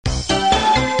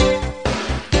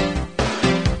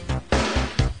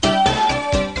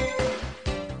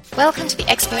Welcome to the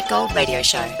Expert Gold Radio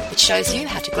Show, which shows you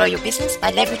how to grow your business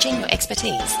by leveraging your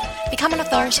expertise. Become an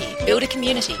authority, build a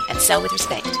community, and sell with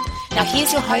respect. Now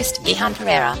here's your host, Gihan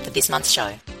Pereira, for this month's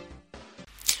show.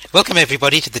 Welcome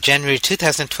everybody to the January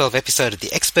 2012 episode of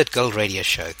the Expert Gold Radio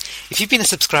Show. If you've been a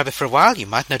subscriber for a while, you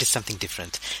might notice something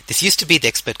different. This used to be the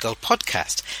Expert Gold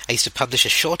podcast. I used to publish a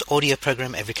short audio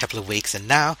program every couple of weeks, and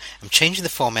now I'm changing the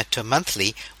format to a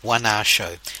monthly 1-hour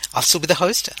show. I'll still be the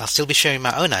host, and I'll still be sharing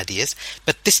my own ideas,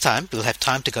 but this time we'll have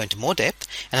time to go into more depth,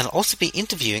 and I'll also be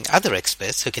interviewing other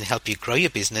experts who can help you grow your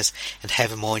business and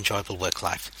have a more enjoyable work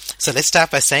life. So let's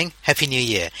start by saying Happy New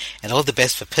Year, and all the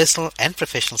best for personal and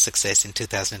professional success in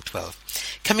 2012.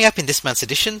 Coming up in this month's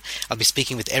edition, I'll be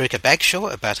speaking with Erica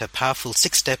Bagshaw about her powerful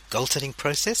 6-step goal-setting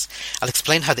process. I'll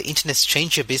explain how the internet's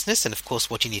changed your business and, of course,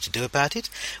 what you need to do about it.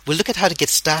 We'll look at how to get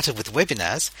started with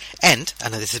webinars, and, I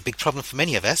know this is a big problem for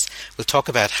many of us, we'll talk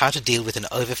about how to deal with an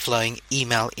overflowing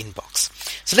email inbox.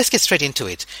 So let's get straight into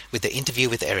it with the interview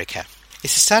with Erica.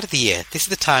 It's the start of the year. This is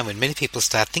the time when many people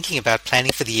start thinking about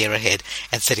planning for the year ahead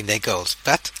and setting their goals.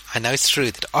 But I know it's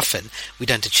true that often we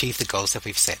don't achieve the goals that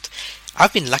we've set.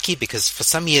 I've been lucky because for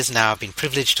some years now I've been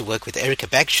privileged to work with Erica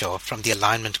Bagshaw from the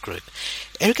Alignment Group.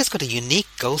 Erica's got a unique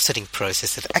goal-setting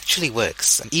process that actually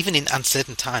works, even in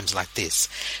uncertain times like this.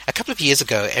 A couple of years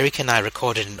ago, Erica and I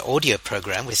recorded an audio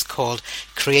program which is called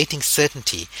Creating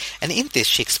Certainty, and in this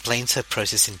she explains her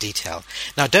process in detail.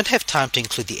 Now I don't have time to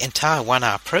include the entire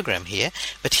 1-hour program here,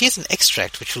 but here's an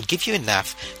extract which will give you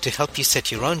enough to help you set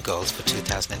your own goals for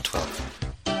 2012.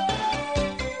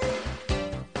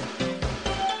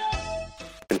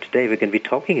 Today we're going to be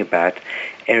talking about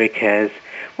Erica's,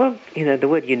 the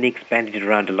word unique's bandied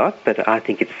around a lot, but I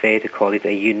think it's fair to call it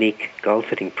a unique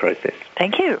goal-setting process.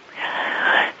 Thank you.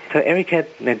 So Erica,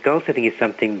 goal-setting is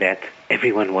something that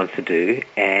everyone wants to do,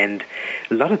 and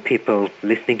a lot of people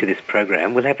listening to this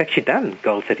program will have actually done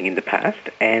goal-setting in the past,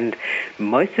 and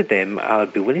most of them, I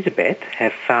would be willing to bet,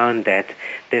 have found that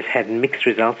they've had mixed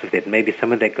results with it. Maybe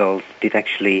some of their goals did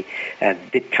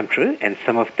come true, and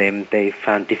some of them they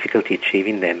found difficulty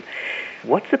achieving them.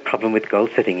 What's the problem with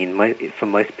goal-setting for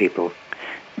most people?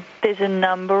 There's a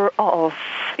number of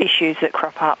issues that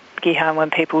crop up, Gihan, when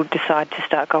people decide to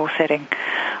start goal setting.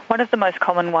 One of the most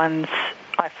common ones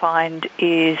I find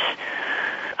is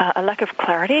a lack of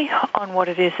clarity on what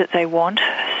it is that they want.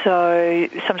 So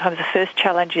sometimes the first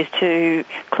challenge is to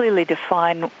clearly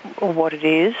define what it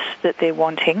is that they're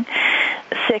wanting.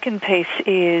 The second piece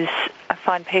is I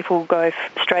find people go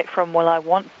straight from, well, I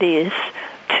want this,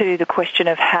 to the question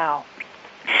of how.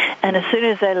 And as soon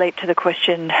as they leap to the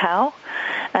question how,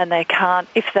 and they can't,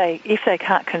 if they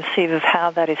can't conceive of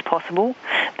how that is possible,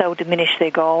 they'll diminish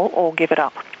their goal or give it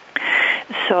up.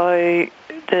 So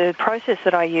the process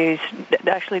that I use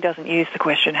actually doesn't use the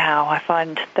question how. I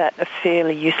find that a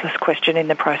fairly useless question in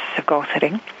the process of goal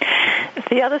setting.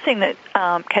 The other thing that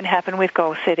can happen with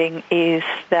goal setting is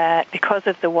that because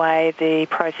of the way the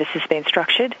process has been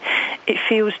structured, it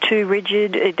feels too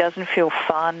rigid, it doesn't feel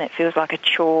fun, it feels like a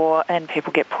chore, and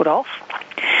people get put off.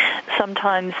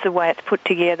 Sometimes the way it's put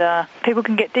together, people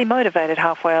can get demotivated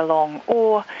halfway along,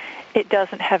 or it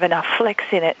doesn't have enough flex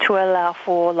in it to allow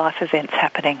for life events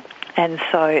happening. And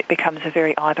so it becomes a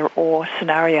very either-or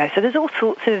scenario. So there's all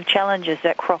sorts of challenges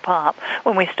that crop up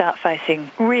when we start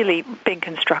facing really being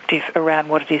constructive around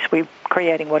what it is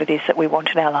creating what it is that we want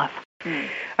in our life.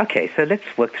 Okay, so let's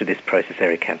work through this process,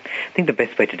 Erica. I think the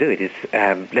best way to do it is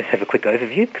let's have a quick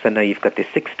overview, because I know you've got this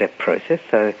 6-step process.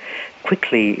 So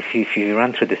quickly, if you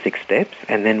run through the 6 steps,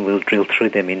 and then we'll drill through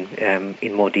them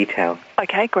in more detail.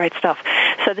 Okay, great stuff.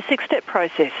 So the 6-step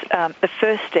process, the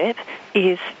first step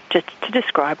is just to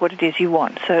describe what it is you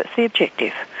want. So it's the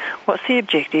objective. What's the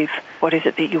objective? What is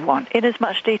it that you want? In as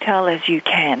much detail as you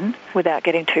can without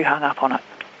getting too hung up on it.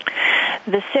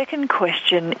 The second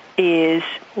question is,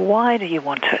 why do you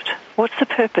want it? What's the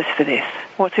purpose for this?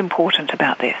 What's important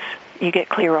about this? You get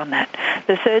clear on that.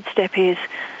 The third step is,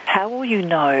 how will you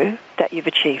know that you've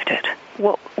achieved it?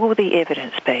 What will the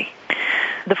evidence be?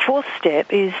 The fourth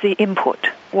step is the input.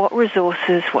 What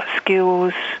resources, what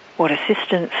skills, what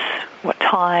assistance, what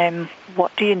time,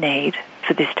 what do you need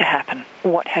for this to happen?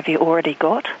 What have you already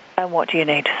got, and what do you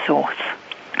need to source?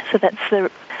 So that's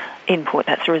the input,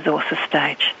 that's the resources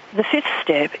stage. The fifth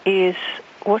step is,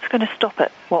 what's going to stop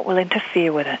it? What will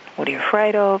interfere with it? What are you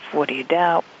afraid of? What do you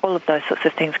doubt? All of those sorts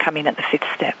of things come in at the fifth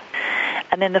step.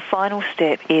 And then the final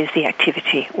step is the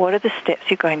activity. What are the steps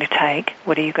you're going to take?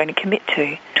 What are you going to commit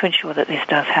to ensure that this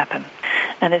does happen?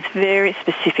 And there's very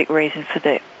specific reason for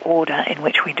the order in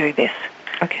which we do this.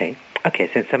 Okay,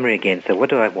 so in summary again, so what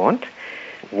do I want?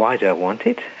 Why do I want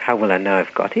it? How will I know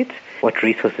I've got it? What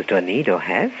resources do I need or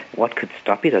have? What could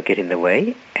stop it or get in the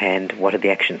way? And what are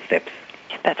the action steps?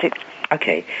 That's it.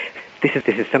 Okay. This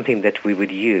is something that we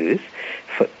would use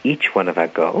for each one of our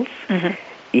goals. Mm-hmm.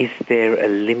 Is there a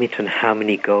limit on how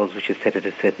many goals we should set at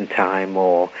a certain time,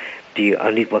 or do you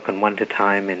only work on one at a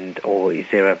time, or is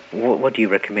there what do you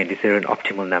recommend? Is there an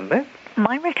optimal number?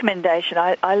 My recommendation,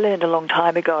 I learned a long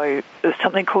time ago,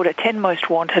 something called a 10 most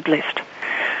wanted list.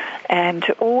 And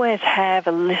to always have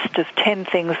a list of 10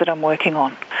 things that I'm working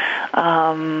on.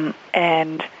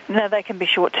 And they can be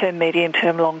short-term,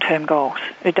 medium-term, long-term goals.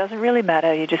 It doesn't really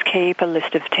matter. You just keep a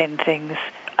list of 10 things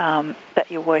that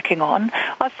you're working on.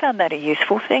 I've found that a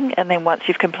useful thing. And then once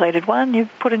you've completed one, you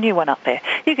put a new one up there.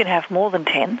 You can have more than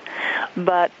 10,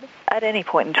 but at any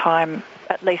point in time,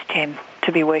 at least 10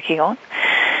 to be working on.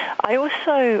 I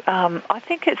also, I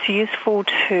think it's useful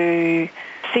to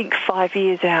think 5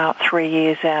 years out, 3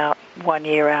 years out, 1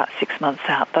 year out, 6 months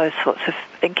out, those sorts of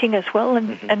thinking as well,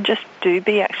 and just do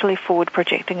be actually forward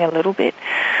projecting a little bit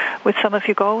with some of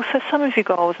your goals. So some of your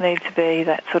goals need to be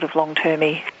that sort of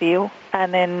long-termy feel,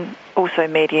 and then also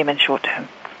medium and short-term.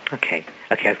 Okay,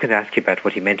 I was going to ask you about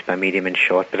what you meant by medium and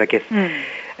short, but I guess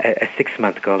a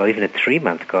 6-month goal or even a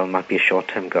 3-month goal might be a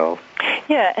short-term goal.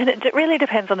 Yeah, and it really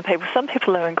depends on the people. Some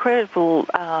people are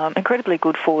incredibly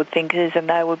good forward thinkers, and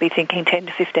they will be thinking 10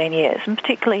 to 15 years, and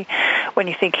particularly when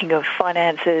you're thinking of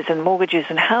finances and mortgages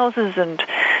and houses and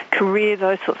career,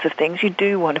 those sorts of things, you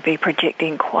do want to be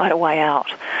projecting quite a way out.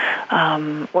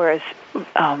 Whereas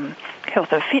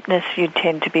health and fitness, you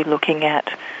tend to be looking at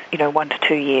 1 to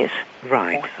 2 years.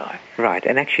 Right. Or so. Right.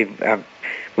 And actually,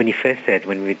 when you first said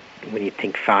when you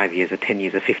think 5 years or 10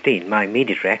 years or 15, my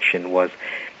immediate reaction was,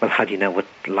 well, how do you know what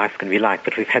life's going to be like?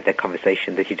 But we've had that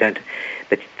conversation that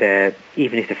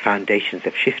even if the foundations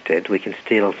have shifted, we can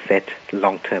still set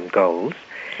long-term goals.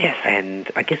 Yes.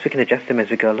 And I guess we can adjust them as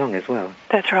we go along as well.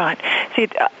 That's right. See,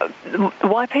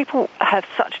 why people have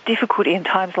such difficulty in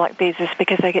times like these is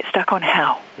because they get stuck on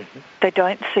how. Mm-hmm. They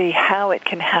don't see how it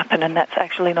can happen, and that's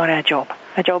actually not our job.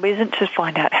 Our job isn't to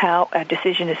find out how. Our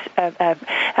decision is,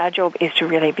 our job is to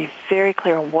really be very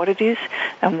clear on what it is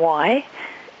and why,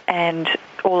 and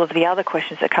all of the other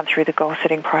questions that come through the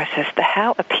goal-setting process. The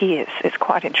how appears. It's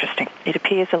quite interesting. It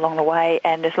appears along the way,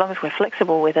 and as long as we're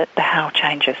flexible with it, the how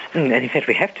changes. And in fact,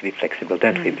 we have to be flexible,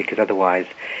 don't we? Because otherwise,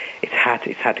 it's hard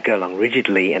to go along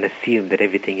rigidly and assume that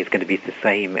everything is going to be the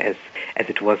same as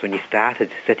it was when you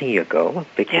started setting your goal.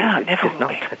 Because never will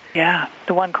be. Yeah,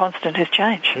 the one constant is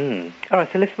change. All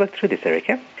right, so let's work through this,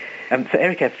 Erica. So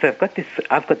Erica,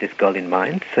 I've got this goal in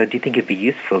mind. So do you think it'd be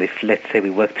useful if, let's say, we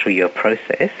work through your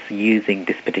process using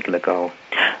this particular goal?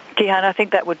 Gihan, I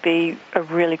think that would be a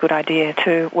really good idea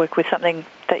to work with something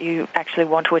that you actually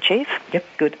want to achieve. Yep,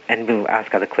 good. And we'll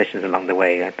ask other questions along the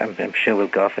way. I'm sure we'll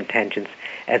go off on tangents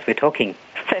as we're talking.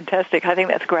 Fantastic. I think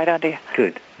that's a great idea.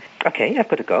 Good. Okay, I've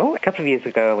got to go. A couple of years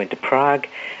ago, I went to Prague,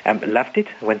 loved it.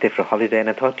 I went there for a holiday, and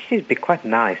I thought it'd be quite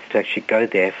nice to actually go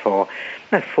there for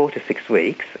 4 to 6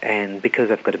 weeks. And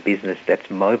because I've got a business that's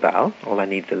mobile, all I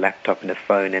need is a laptop and a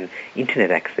phone and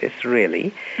internet access,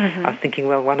 really. Mm-hmm. I was thinking,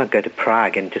 well, why not go to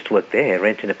Prague and just work there,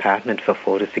 rent an apartment for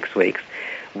 4 to 6 weeks,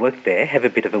 work there, have a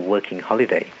bit of a working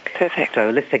holiday. Perfect. So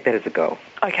let's take that as a goal.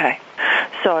 Okay.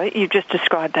 So you've just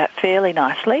described that fairly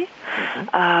nicely.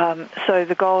 Mm-hmm. So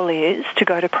the goal is to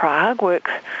go to Prague,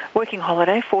 working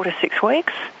holiday, 4 to 6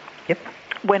 weeks. Yep.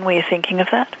 When were you thinking of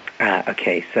that?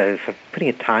 Okay, so for putting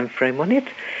a time frame on it,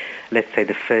 let's say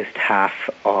the first half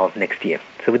of next year.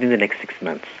 So within the next 6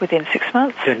 months. Within 6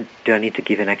 months? Do I need to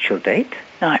give an actual date?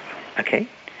 No. Okay.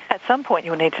 At some point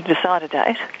you'll need to decide a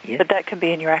date, yes. But that can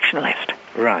be in your action list.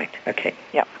 Right, okay.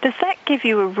 Yep. Does that give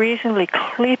you a reasonably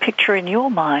clear picture in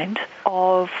your mind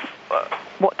of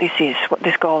what this is, what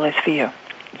this goal is for you?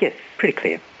 Yes, pretty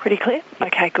clear. Pretty clear?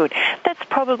 Okay, good. That's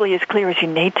probably as clear as you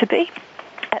need to be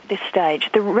at this stage.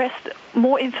 The rest,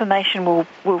 more information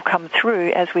will come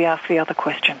through as we ask the other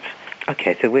questions.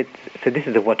 Okay, so this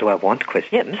is the what do I want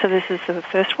question. Yep, so this is the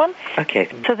first one. Okay.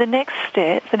 So the next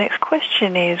step, the next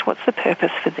question is, what's the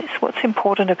purpose for this? What's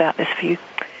important about this for you?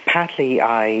 Partly,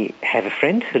 I have a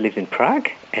friend who lives in Prague,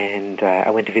 and I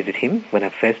went to visit him when I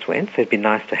first went, so it'd be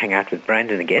nice to hang out with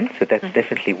Brandon again, so that's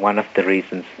definitely one of the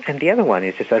reasons. And the other one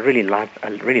is just I really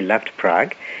loved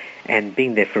Prague, and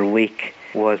being there for a week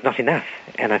was not enough,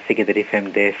 and I figured that if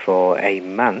I'm there for a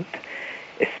month,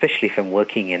 especially if I'm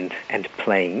working and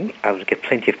playing, I would get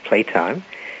plenty of playtime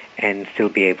and still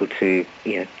be able to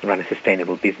run a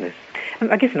sustainable business.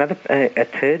 And I guess a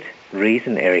third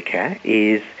reason, Erica,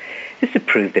 is just to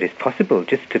prove that it's possible,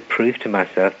 just to prove to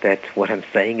myself that what I'm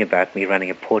saying about me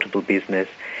running a portable business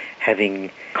having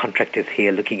contractors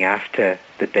here looking after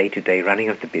the day-to-day running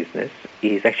of the business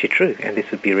is actually true, and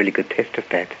this would be a really good test of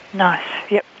that. Nice,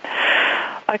 yep.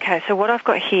 Okay, so what I've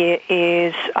got here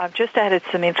is I've just added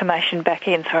some information back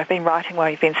in, so I've been writing while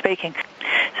you've been speaking.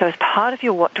 So as part of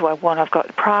your what do I want, I've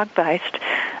got Prague-based,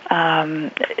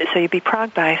 so you'd be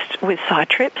Prague-based with side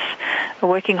trips, a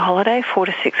working holiday, 4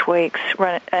 to 6 weeks,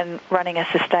 and running a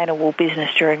sustainable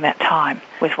business during that time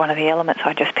was one of the elements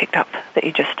I just picked up that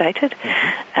you just stated.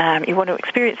 Mm-hmm. You want to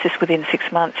experience this within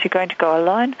 6 months. You're going to go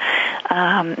alone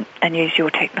and use your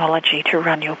technology to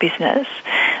run your business.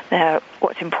 Now,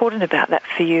 what's important about that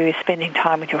for you is spending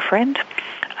time with your friend,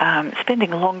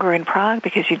 spending longer in Prague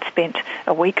because you'd spent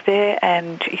a week there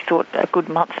and you thought a good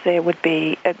month there would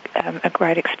be a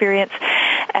great experience,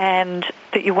 and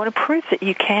that you want to prove that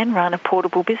you can run a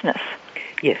portable business.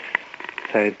 Yes,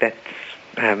 so that's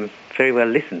very well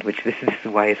listened, which this is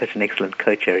why you're such an excellent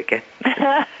coach, Erica.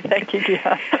 Thank you,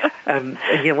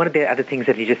 dear. One of the other things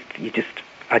that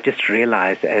I just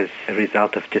realized as a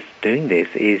result of just doing this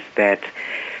is that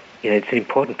it's an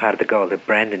important part of the goal that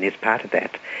Brandon is part of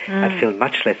that. I'd feel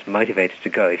much less motivated to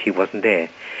go if he wasn't there.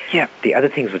 Yeah. The other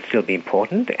things would still be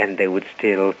important, and they would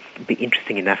still be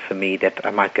interesting enough for me that I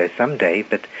might go someday,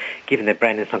 but given that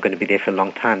Brandon's not going to be there for a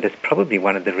long time, that's probably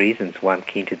one of the reasons why I'm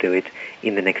keen to do it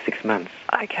in the next 6 months.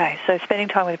 Okay, so spending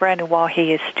time with Brandon while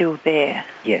he is still there.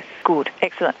 Yes. Good,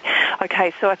 excellent.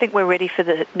 Okay, so I think we're ready for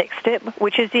the next step,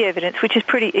 which is the evidence, which is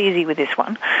pretty easy with this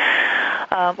one.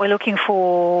 We're looking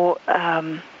for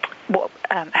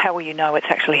how will you know it's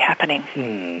actually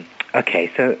happening?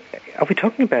 Okay, so are we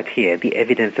talking about here the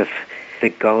evidence of the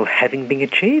goal having been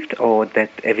achieved, or that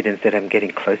evidence that I'm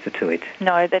getting closer to it?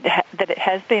 No, that it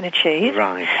has been achieved.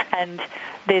 Right. And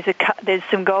there's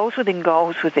some goals within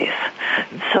goals with this.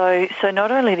 Mm-hmm. So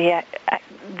not only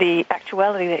the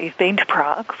actuality that you've been to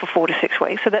Prague for 4 to 6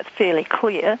 weeks, so that's fairly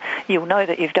clear. You'll know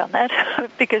that you've done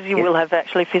that because you will have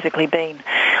actually physically been,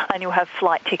 and you'll have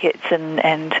flight tickets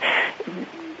and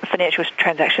financial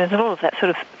transactions and all of that sort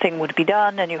of thing would be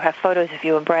done, and you have photos of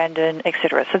you and Brandon,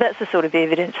 etc. So that's the sort of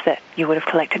evidence that you would have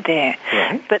collected there.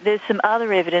 Right. But there's some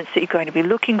other evidence that you're going to be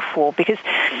looking for, because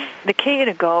the key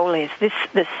to goal is this.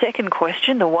 The second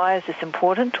question, the why is this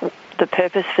important, the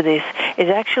purpose for this, is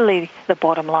actually the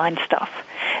bottom line stuff.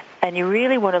 And you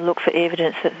really want to look for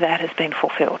evidence that has been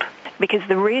fulfilled, because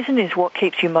the reason is what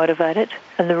keeps you motivated,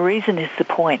 and the reason is the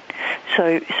point.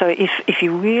 So if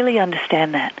you really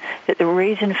understand that the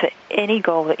reason for any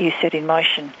goal that you set in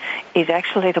motion is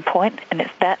actually the point, and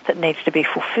it's that needs to be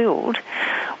fulfilled,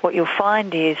 what you'll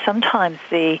find is sometimes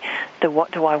the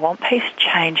what do I want piece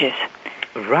changes.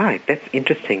 Right, that's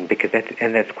interesting, because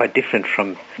that's quite different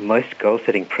from most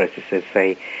goal-setting processes.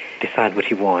 They decide what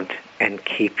you want and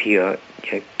keep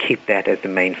that as the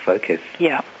main focus.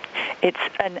 Yeah,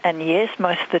 and yes,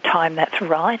 most of the time that's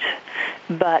right,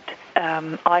 but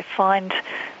I find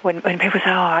when people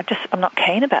say, I'm not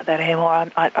keen about that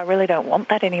anymore, I really don't want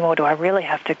that anymore, do I really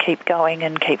have to keep going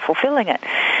and keep fulfilling it?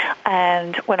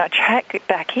 And when I track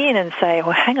back in and say,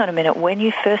 well, hang on a minute, when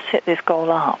you first set this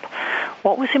goal up,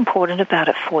 what was important about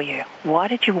it for you? Why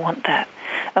did you want that?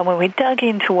 And when we dug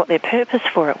into what their purpose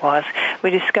for it was,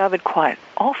 we discovered quite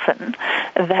often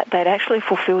that they'd actually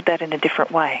fulfilled that in a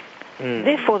different way.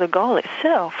 Therefore, the goal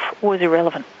itself was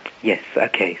irrelevant. Yes,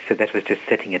 okay, so that was just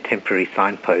setting a temporary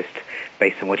signpost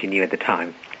based on what you knew at the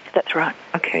time. That's right.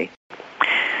 Okay.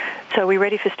 So are we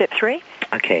ready for step 3?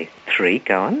 Okay, 3,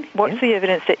 go on. What's the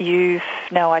evidence that you've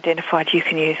now identified you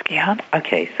can use, Gihan?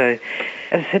 Okay, so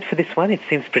as I said, for this one, it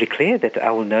seems pretty clear that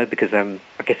I will know because I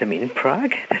guess I'm in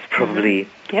Prague. That's probably,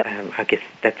 I guess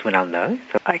that's when I'll know.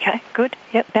 So. Okay, good.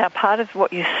 Yep. Now, part of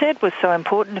what you said was so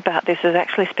important about this is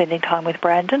actually spending time with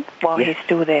Brandon while he's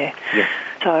still there. Yes.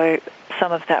 So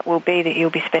some of that will be that you'll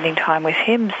be spending time with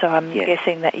him, so I'm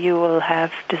guessing that you will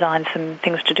have designed some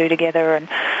things to do together and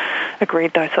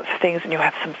agreed those sorts of things, and you'll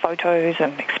have some photos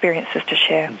and experiences to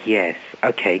share. Yes.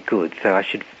 Okay, good. So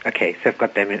I've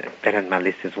got that on my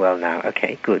list as well now.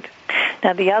 Okay, good.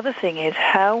 Now, the other thing is,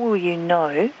 how will you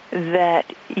know that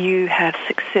you have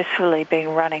successfully been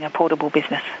running a portable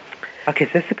business? Okay,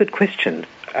 so that's a good question.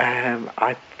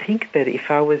 I think that if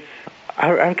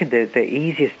I reckon the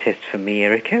easiest test for me,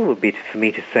 Erica, would be for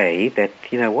me to say that,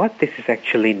 you know what, this is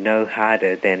actually no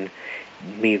harder than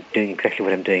me doing exactly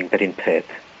what I'm doing, but in perp.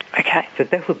 Okay. So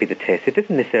that would be the test. It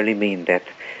doesn't necessarily mean that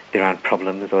there aren't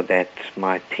problems or that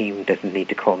my team doesn't need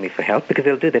to call me for help, because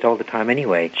they'll do that all the time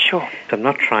anyway. Sure. So I'm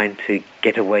not trying to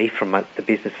get away from the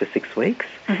business for 6 weeks.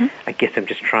 Mm-hmm. I guess I'm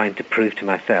just trying to prove to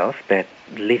myself that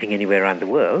living anywhere around the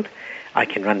world, I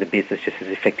can run the business just as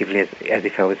effectively as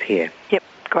if I was here. Yep,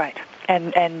 great.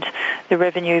 And the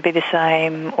revenue will be the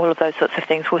same, all of those sorts of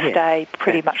things will stay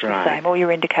pretty much the same. All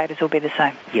your indicators will be the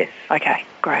same. Yes. Okay,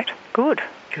 great. Good.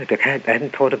 Good. I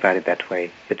hadn't thought about it that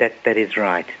way, but that is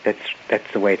right.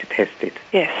 That's the way to test it.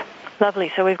 Yes.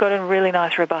 Lovely. So we've got a really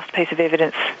nice, robust piece of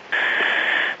evidence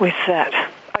with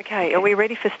that. Okay, are we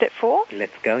ready for step 4?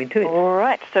 Let's go into it. All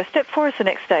right. So step 4 is the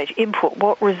next stage. Input.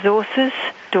 What resources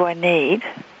do I need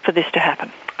for this to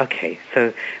happen? Okay,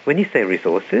 so when you say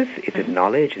resources, is it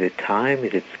knowledge, is it time,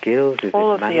 is it skills, is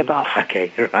all it of money? the above.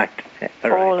 Okay, right.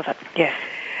 All of it, yes.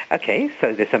 Okay,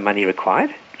 so there's some money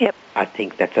required. Yep. I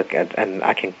think that's okay, and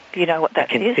I can. You know what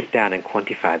that is? I can sit down and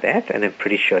quantify that, and I'm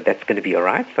pretty sure that's going to be all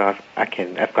right. So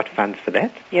I've got funds for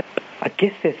that. Yep. I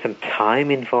guess there's some time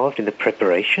involved in the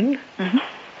preparation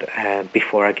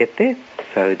before I get there.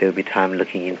 So there'll be time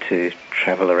looking into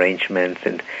travel arrangements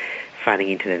and finding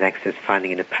internet access,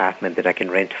 finding an apartment that I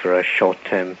can rent for a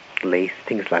short-term lease,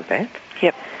 things like that.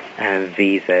 Yep.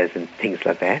 Visas and things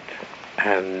like that.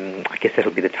 I guess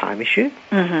that'll be the time issue.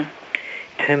 Mm-hmm.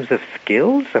 In terms of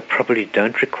skills, I probably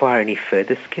don't require any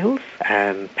further skills.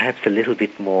 Perhaps a little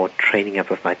bit more training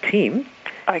up of my team.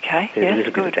 Okay, There's a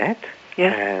little bit of that.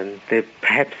 Yeah. There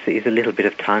perhaps is a little bit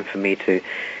of time for me to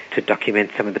document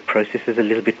some of the processes a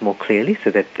little bit more clearly, so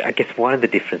that I guess one of the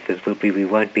differences will be we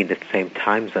won't be in the same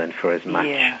time zone for as much.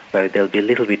 Yeah. So there'll be a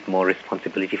little bit more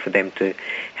responsibility for them to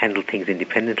handle things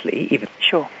independently.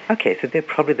 Sure. Okay, so they're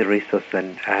probably the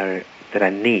resources that I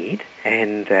need,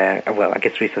 and I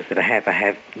guess resources that I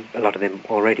have a lot of them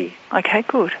already. Okay,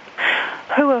 good.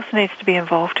 Who else needs to be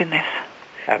involved in this?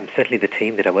 Certainly the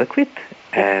team that I work with.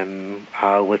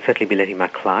 I will certainly be letting my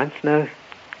clients know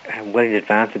well in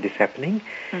advance of this happening,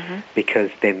 because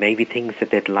there may be things that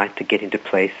they'd like to get into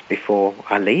place before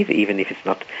I leave, even if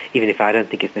I don't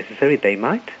think it's necessary, they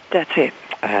might. That's it.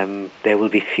 There will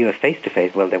be fewer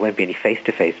face-to-face. Well, there won't be any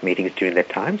face-to-face meetings during that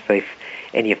time, so if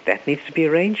any of that needs to be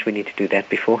arranged, we need to do that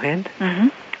beforehand.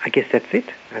 I guess that's it.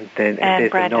 And then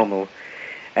there's Brandon. the normal...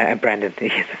 Brandon,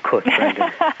 yes, of course, Brandon.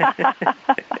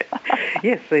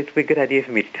 Yes, so it'd be a good idea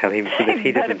for me to tell him so that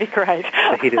he That'd be great.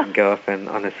 so he doesn't go off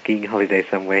on a skiing holiday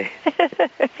somewhere.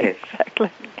 Yes.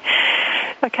 Exactly.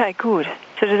 Okay, good.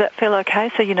 So does that feel okay?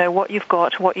 So you know what you've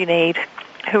got, what you need,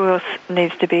 who else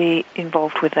needs to be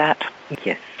involved with that?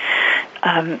 Yes.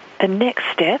 The next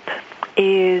step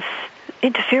is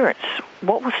interference.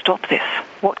 What will stop this?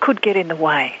 What could get in the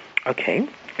way? Okay.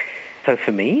 So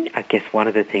for me, I guess one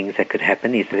of the things that could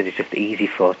happen is that it's just easy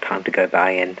for time to go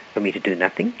by and for me to do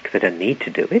nothing because I don't need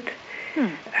to do it.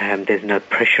 There's no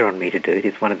pressure on me to do it.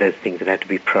 It's one of those things that I have to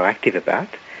be proactive about.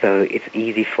 So it's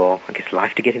easy for, I guess,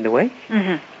 life to get in the way.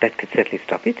 That could certainly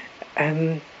stop it.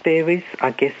 There is, I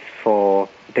guess,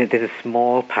 there's a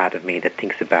small part of me that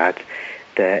thinks about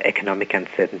the economic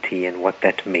uncertainty and what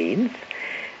that means.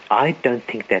 I don't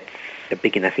think that's a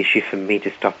big enough issue for me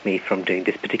to stop me from doing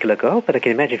this particular goal, but I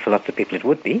can imagine for lots of people it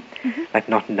would be, like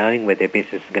not knowing where their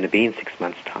business is going to be in 6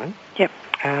 months' time. Yep.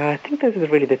 I think those are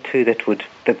really the two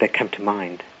that come to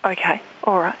mind. Okay,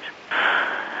 all right.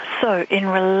 So in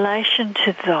relation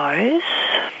to those,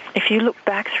 if you look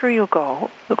back through your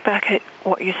goal, look back at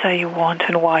what you say you want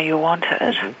and why you want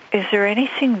it, is there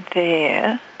anything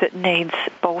there that needs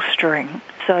bolstering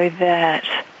so that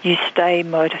you stay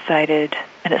motivated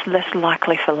and it's less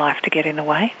likely for life to get in the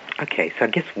way? Okay, so I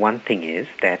guess one thing is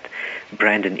that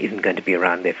Brandon isn't going to be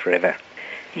around there forever.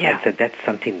 Yeah. And so that's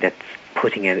something that's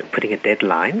putting a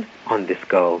deadline on this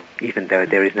goal, even though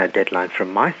there is no deadline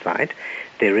from my side.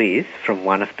 There is from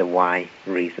one of the why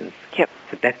reasons. Yep.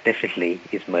 So that definitely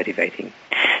is motivating.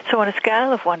 So on a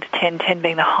scale of 1 to 10, 10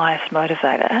 being the highest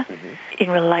motivator, in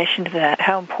relation to that,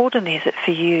 how important is it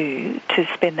for you to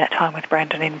spend that time with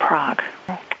Brandon in Prague?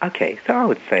 Okay, so I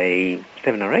would say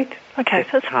 7 or 8. Okay,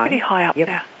 so it's pretty high up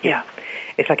there. Yeah.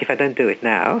 It's like if I don't do it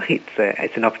now,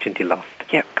 it's an opportunity lost.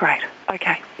 Yep, great.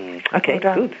 Okay. Okay,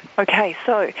 good. Okay,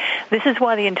 so this is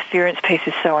why the interference piece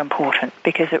is so important,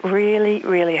 because it really,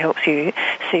 really helps you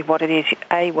see what it is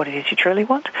you truly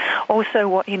want, also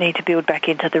what you need to build back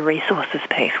into the resources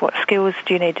piece. What skills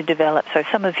do you need to develop? So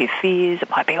some of your fears, it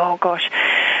might be, oh gosh,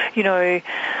 you know,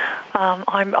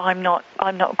 I'm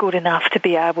not good enough to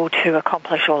be able to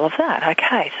accomplish all of that.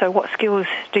 Okay, so what skills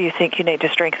do you think you need to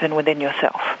strengthen within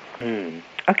yourself?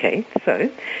 Okay, so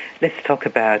let's talk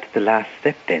about the last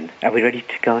step then. Are we ready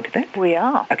to go into that? We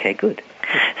are. Okay, good.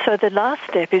 So the last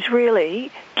step is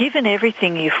really, given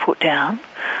everything you've put down,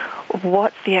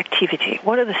 what's the activity?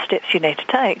 What are the steps you need to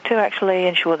take to actually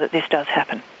ensure that this does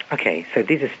happen? Okay, so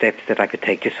these are steps that I could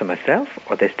take just for myself,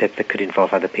 or they're steps that could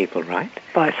involve other people, right?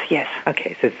 Both, yes.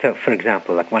 Okay, so for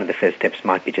example, like one of the first steps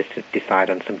might be just to decide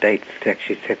on some dates, to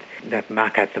actually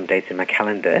mark out some dates in my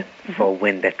calendar for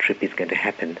when that trip is going to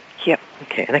happen. Yep.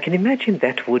 Okay, and I can imagine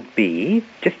that would be,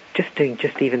 just doing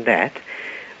just even that,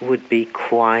 would be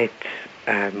quite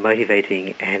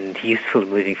motivating and useful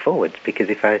moving forward, because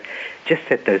if I just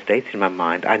set those dates in my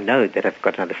mind, I know that I've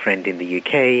got another friend in the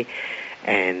UK,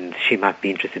 and she might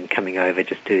be interested in coming over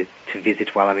just to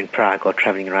visit while I'm in Prague or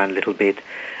travelling around a little bit.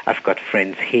 I've got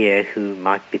friends here who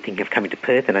might be thinking of coming to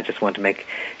Perth, and I just want to make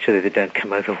sure that they don't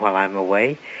come over while I'm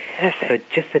away. Perfect. So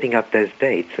just setting up those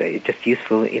dates is just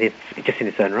useful in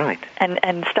its own right.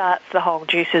 And starts the whole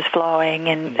juices flowing,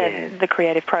 and the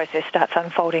creative process starts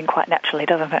unfolding quite naturally,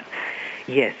 doesn't it?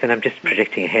 Yes, and I'm just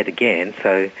projecting ahead again,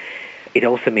 so it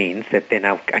also means that then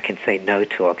I can say no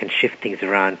to, or I can shift things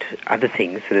around to other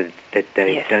things so that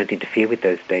they don't interfere with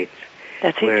those dates.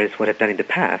 That's it. Whereas what I've done in the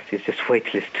past is just wait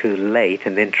till it's too late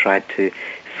and then try to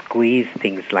squeeze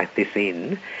things like this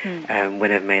in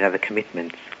when I've made other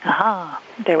commitments. Aha,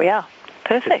 there we are.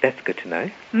 Perfect. So that's good to know.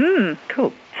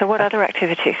 Cool. So what other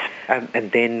activities?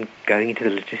 And then going into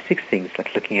the logistics things,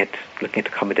 like looking at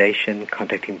accommodation,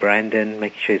 contacting Brandon,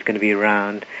 making sure he's going to be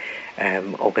around,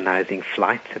 organising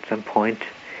flights at some point,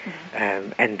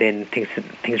 and then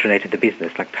things related to the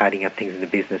business, like tidying up things in the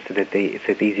business so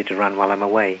it's easy to run while I'm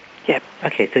away. Yep.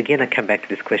 Okay, so again I come back to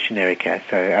this question, Erica.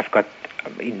 So I've got,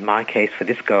 in my case for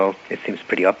this goal, it seems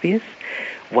pretty obvious.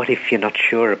 What if you're not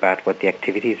sure about what the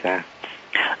activities are?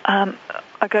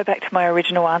 I go back to my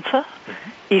original answer.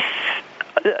 If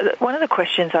one of the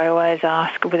questions I always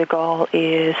ask with a goal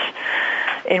is,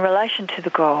 in relation to the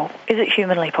goal, is it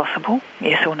humanly possible?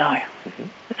 Yes or no?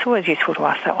 It's always useful to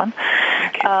ask that one.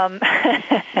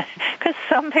 Because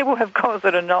some people have goals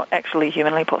that are not actually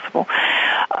humanly possible.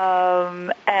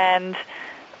 And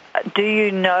do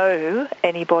you know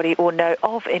anybody or know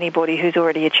of anybody who's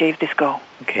already achieved this goal?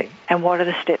 Okay. And what are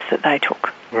the steps that they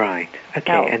took? Right.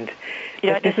 Okay. Now, and you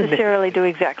don't necessarily do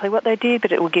exactly what they did,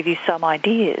 but it will give you some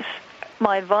ideas.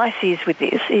 My advice is with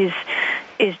this is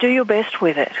do your best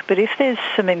with it. But if there's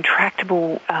some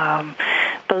intractable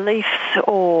beliefs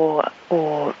or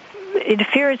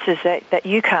interferences that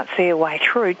you can't see a way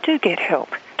through, do get help.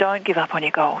 Don't give up on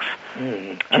your goals.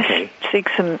 Okay. Just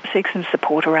seek some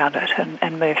support around it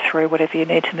and move through whatever you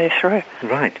need to move through.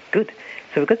 Right. Good.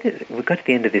 So we've got to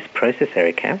the end of this process,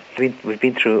 Erica. We've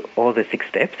been through all the 6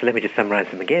 steps. So let me just summarise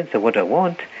them again. So what do I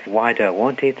want? Why do I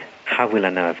want it? How will I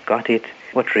know I've got it?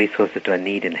 What resources do I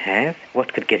need and have?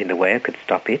 What could get in the way? I could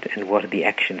stop it. And what are the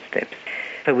action steps?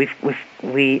 So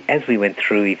as we went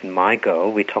through even my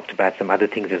goal, we talked about some other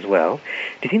things as well.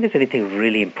 Do you think there's anything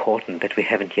really important that we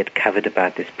haven't yet covered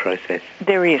about this process?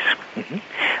 There is.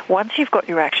 Once you've got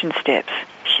your action steps,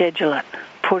 schedule it.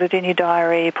 Put it in your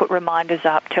diary, put reminders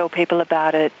up, tell people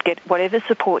about it, get whatever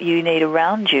support you need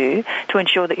around you to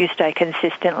ensure that you stay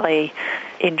consistently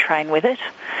in train with it,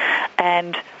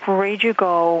 and read your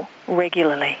goal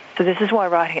regularly. So this is why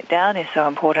writing it down is so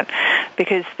important,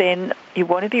 because then you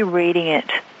want to be reading it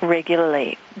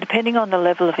regularly, depending on the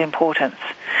level of importance.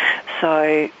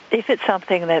 So if it's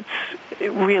something that's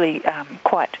really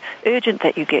quite urgent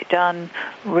that you get done,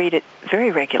 read it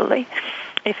very regularly.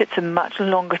 If it's a much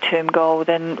longer-term goal,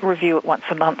 then review it once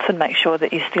a month and make sure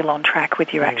that you're still on track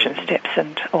with your action steps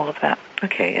and all of that.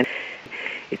 Okay. And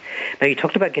now, you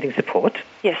talked about getting support.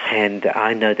 Yes. And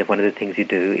I know that one of the things you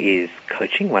do is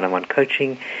coaching, one-on-one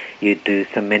coaching. You do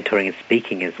some mentoring and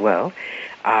speaking as well.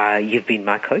 You've been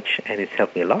my coach, and it's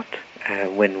helped me a lot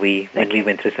when we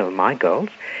went through some of my goals.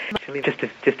 Actually, just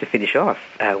to finish off,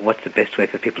 what's the best way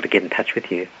for people to get in touch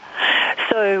with you?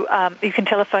 So you can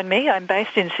telephone me. I'm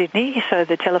based in Sydney, so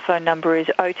the telephone number is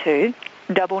 02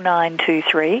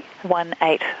 9923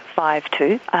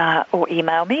 1852, or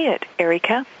email me at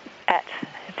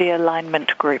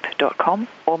erica@thealignmentgroup.com,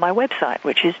 or my website,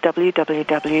 which is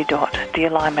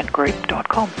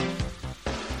www.thealignmentgroup.com.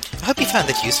 I hope you found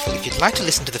that useful. If you'd like to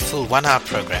listen to the full 1-hour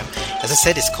program, as I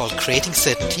said, it's called Creating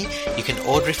Certainty. You can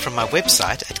order it from my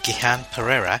website at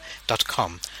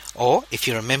gihanperera.com. Or, if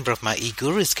you're a member of my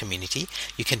eGurus community,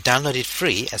 you can download it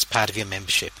free as part of your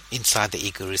membership inside the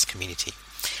eGurus community.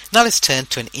 Now let's turn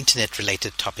to an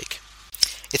internet-related topic.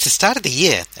 It's the start of the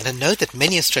year, and I know that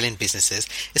many Australian businesses,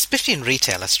 especially in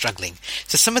retail, are struggling.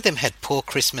 So some of them had poor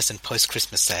Christmas and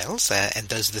post-Christmas sales, and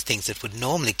those are the things that would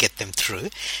normally get them through.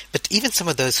 But even some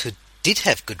of those who did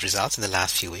have good results in the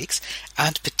last few weeks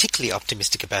aren't particularly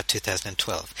optimistic about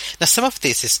 2012. Now, some of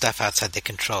this is stuff outside their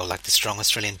control, like the strong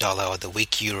Australian dollar or the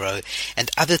weak euro, and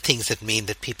other things that mean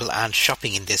that people aren't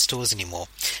shopping in their stores anymore.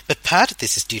 But part of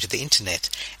this is due to the internet,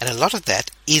 and a lot of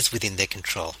that is within their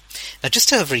control. Now,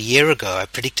 just over a year ago, I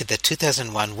predicted that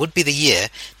 2001 would be the year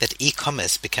that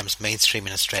e-commerce becomes mainstream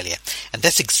in Australia, and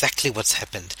that's exactly what's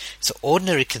happened. So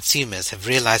ordinary consumers have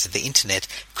realized that the internet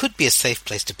could be a safe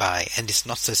place to buy, and it's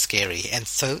not so scary, and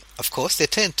so, of course, they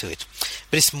turn to it.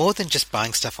 But it's more than just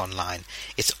buying stuff online.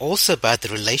 It's also about the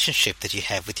relationship that you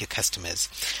have with your customers.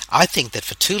 I think that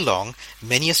for too long,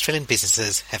 many Australian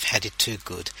businesses have had it too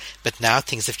good, but now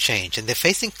things have changed, and they're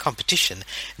facing competition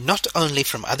not only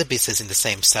from other businesses in the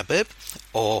same suburb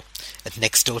or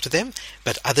next door to them,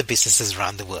 but other businesses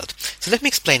around the world. So let me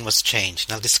explain what's changed,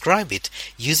 and I'll describe it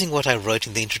using what I wrote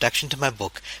in the introduction to my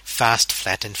book, Fast,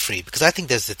 Flat and Free, because I think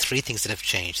there's the three things that have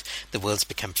changed. The world's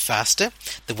become faster,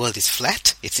 the world is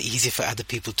flat, it's easier for other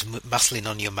people to muscle in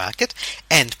on your market,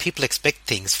 and people expect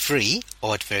things free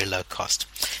or at very low cost.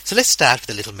 So let's start with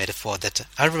a little metaphor that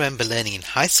I remember learning in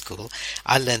high school.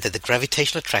 I learned that the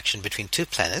gravitational attraction between two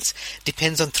planets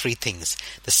depends on three things: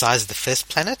 the size of the first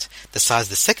planet, the size of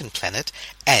the second planet,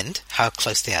 and how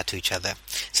close they are to each other.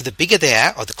 So the bigger they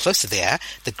are, or the closer they are,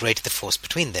 the greater the force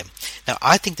between them. Now,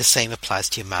 I think the same applies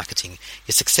to your marketing.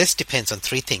 Your success depends on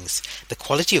three things: the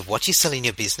quality of what you sell in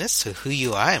your business, so who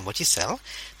you are and what you sell,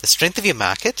 the strength of your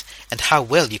market, and how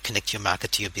well you connect your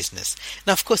market to your business.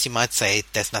 Now, of course, you might say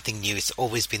there's nothing new, it's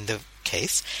always been the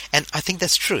case, and I think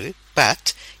that's true,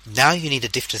 but now you need a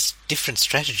different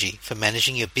strategy for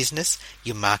managing your business,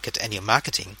 your market, and your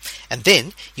marketing, and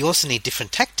then you also need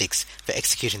different tactics for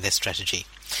executing that strategy.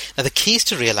 Now, the key is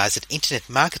to realize that internet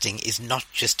marketing is not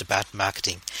just about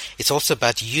marketing, it's also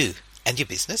about you and your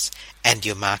business and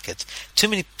your market. Too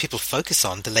many people focus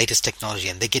on the latest technology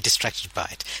and they get distracted by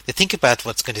it. They think about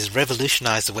what's going to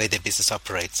revolutionize the way their business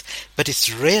operates, but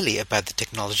it's rarely about the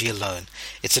technology alone.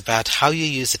 It's about how you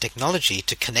use the technology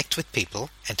to connect with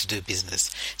people and to do business.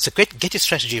 So get your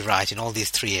strategy right in all these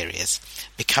three areas.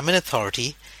 Become an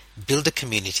authority, build a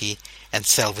community, and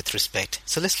sell with respect.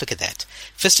 So let's look at that.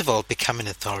 First of all, become an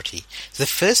authority. So the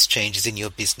first change is in your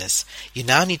business. You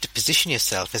now need to position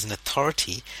yourself as an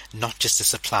authority, not just a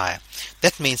supplier.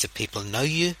 That means that people know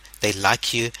you, they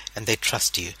like you, and they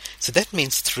trust you. So that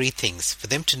means three things. For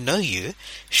them to know you,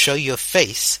 show your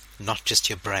face, not just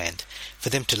your brand. For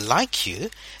them to like you,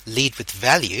 lead with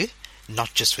value,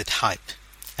 not just with hype.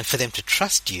 And for them to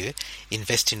trust you,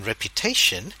 invest in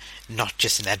reputation, not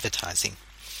just in advertising.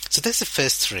 So that's the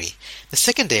first three. The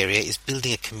second area is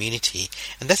building a community,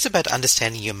 and that's about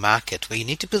understanding your market, where you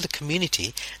need to build a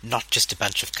community, not just a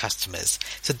bunch of customers.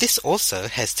 So this also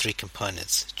has three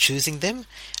components: choosing them,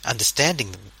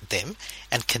 understanding them,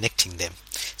 and connecting them.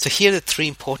 So here are the three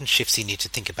important shifts you need to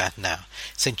think about now.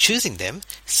 So in choosing them,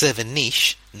 serve a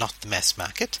niche, not the mass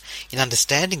market. In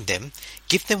understanding them,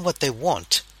 give them what they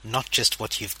want, not just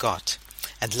what you've got.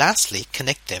 And lastly,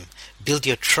 connect them. Build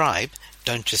your tribe,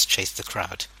 don't just chase the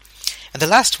crowd. And the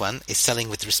last one is selling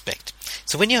with respect.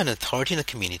 So when you're an authority in a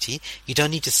community, you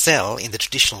don't need to sell in the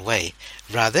traditional way.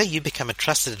 Rather, you become a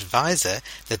trusted advisor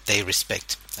that they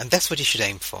respect. And that's what you should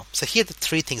aim for. So here are the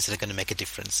three things that are going to make a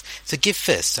difference. So give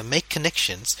first. So make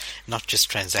connections, not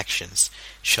just transactions.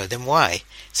 Show them why.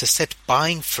 So set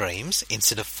buying frames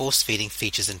instead of force-feeding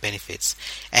features and benefits.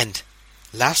 And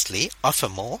lastly, offer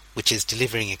more, which is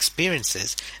delivering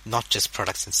experiences, not just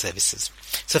products and services.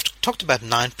 So I've talked about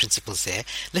 9 principles there.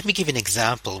 Let me give an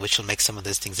example which will make some of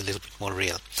those things a little bit more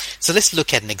real. So let's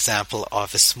look at an example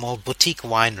of a small boutique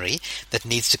winery that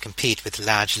needs to compete with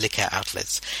large liquor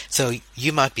outlets. So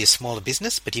you might be a smaller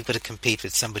business, but you've got to compete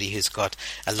with somebody who's got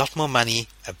a lot more money,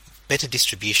 a better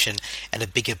distribution, and a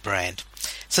bigger brand.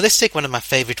 So let's take one of my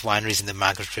favorite wineries in the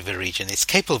Margaret River region. It's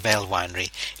Capel Vale Winery.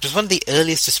 It was one of the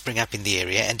earliest to spring up in the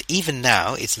area, and even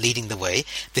now it's leading the way,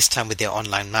 this time with their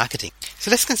online marketing. So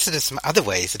let's consider some other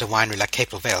ways that a winery like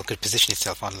Capel Vale could position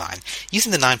itself online,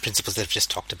 using the 9 principles that I've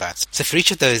just talked about. So for each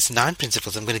of those 9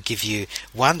 principles, I'm going to give you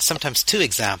 1, sometimes 2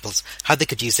 examples, how they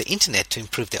could use the internet to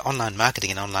improve their online marketing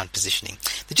and online positioning.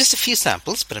 They're just a few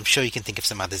samples, but I'm sure you can think of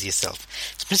some others yourself.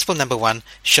 So principle number 1,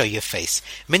 show your face.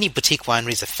 Many boutique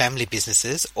wineries are family businesses,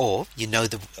 or you know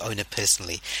the owner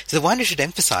personally. So the winery should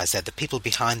emphasize that, the people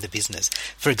behind the business.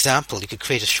 For example, you could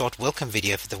create a short welcome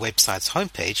video for the website's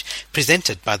homepage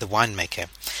presented by the winemaker.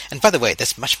 And by the way,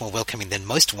 that's much more welcoming than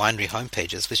most winery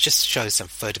homepages, which just shows some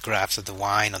photographs of the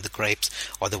wine on the grapes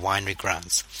or the winery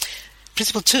grounds.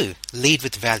 Principle 2, lead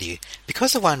with value.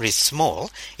 Because the winery is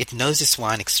small, it knows this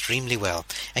wine extremely well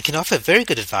and can offer very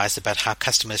good advice about how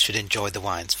customers should enjoy the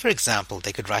wines. For example,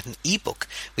 they could write an ebook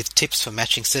with tips for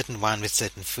matching certain wine with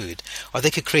certain food, or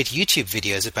they could create YouTube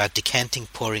videos about decanting,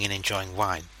 pouring and enjoying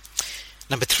wine.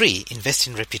 Number 3, invest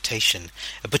in reputation.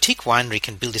 A boutique winery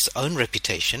can build its own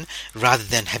reputation rather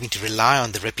than having to rely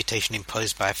on the reputation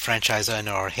imposed by a franchise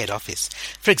owner or a head office.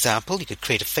 For example, you could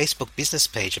create a Facebook business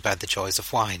page about the joys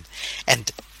of wine and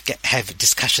have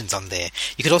discussions on there.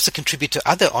 You could also contribute to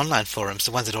other online forums,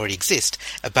 the ones that already exist,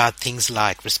 about things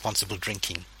like responsible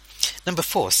drinking. Number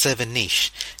 4, serve a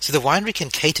niche. So the winery can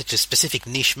cater to specific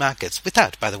niche markets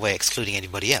without, by the way, excluding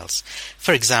anybody else.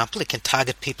 For example, it can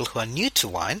target people who are new to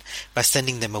wine by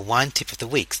sending them a wine tip of the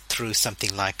week through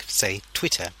something like, say,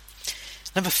 Twitter.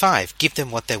 Number 5, give them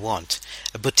what they want.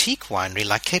 A boutique winery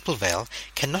like Capel Vale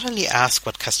can not only ask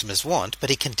what customers want,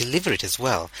 but it can deliver it as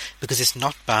well, because it's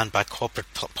not bound by corporate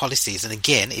policies, and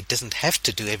again, it doesn't have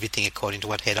to do everything according to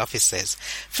what head office says.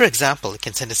 For example, it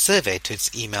can send a survey to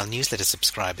its email newsletter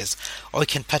subscribers, or it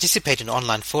can participate in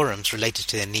online forums related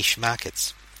to their niche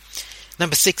markets.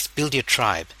 Number 6, build your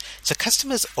tribe. So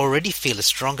customers already feel a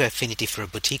stronger affinity for a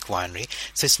boutique winery,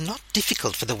 so it's not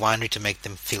difficult for the winery to make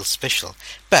them feel special,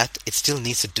 but it still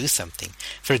needs to do something.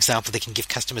 For example, they can give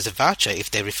customers a voucher if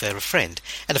they refer a friend,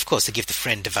 and of course they give the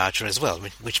friend a voucher as well,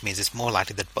 which means it's more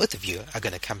likely that both of you are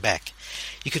going to come back.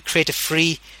 You could create a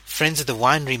free Friends of the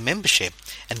Winery membership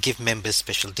and give members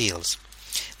special deals.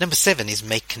 Number 7 is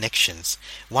make connections.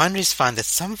 Wineries find that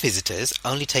some visitors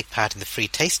only take part in the free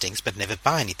tastings but never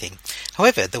buy anything.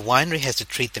 However, the winery has to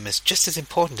treat them as just as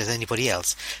important as anybody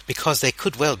else because they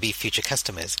could well be future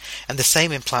customers, and the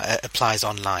same applies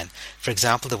online. For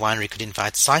example, the winery could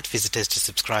invite site visitors to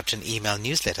subscribe to an email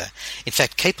newsletter. In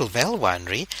fact, Capel Vale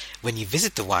Winery, when you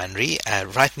visit the winery,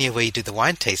 right near where you do the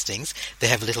wine tastings, they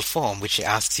have a little form which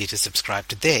asks you to subscribe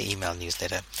to their email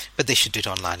newsletter, but they should do it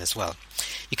online as well.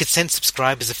 You could send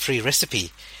subscribers a free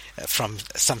recipe from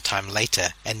some time later,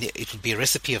 and it would be a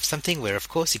recipe of something where, of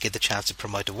course, you get the chance to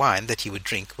promote a wine that you would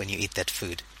drink when you eat that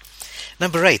food.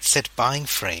 Number 8, set buying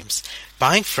frames.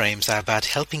 Buying frames are about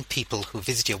helping people who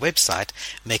visit your website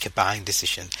make a buying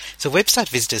decision. So website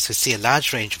visitors who see a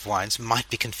large range of wines might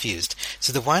be confused.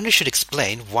 So the winery should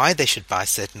explain why they should buy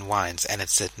certain wines and at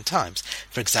certain times.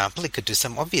 For example, it could do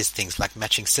some obvious things like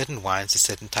matching certain wines to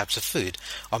certain types of food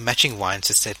or matching wines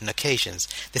to certain occasions.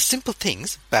 They're simple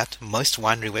things, but most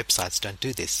winery websites don't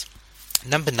do this.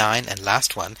 Number 9 and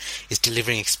last one is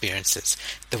delivering experiences.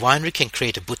 The winery can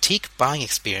create a boutique buying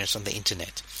experience on the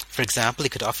internet. For example,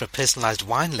 it could offer personalized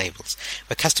wine labels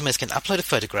where customers can upload a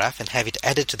photograph and have it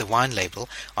added to the wine label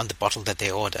on the bottle that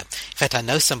they order. In fact, I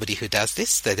know somebody who does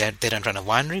this. They don't run a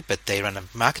winery, but they run a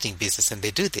marketing business and they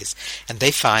do this. And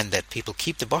they find that people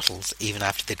keep the bottles even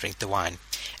after they drink the wine.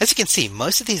 As you can see,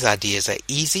 most of these ideas are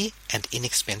easy and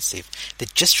inexpensive. They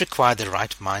just require the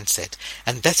right mindset.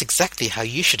 And that's exactly how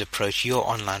you should approach your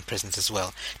online presence as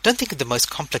well. Don't think of the most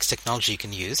complex technology you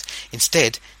can use.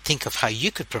 Instead, think of how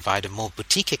you could provide a more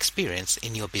boutique experience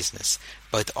in your business,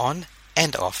 both on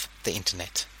and off the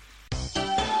internet.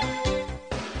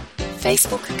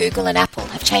 Facebook, Google and Apple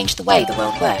have changed the way the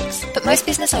world works, but most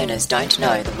business owners don't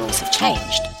know the rules have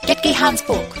changed. Get Gihan's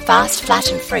book, Fast,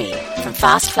 Flat and Free, from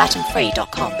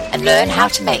fastflatandfree.com and learn how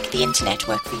to make the internet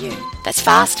work for you. That's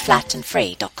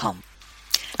fastflatandfree.com.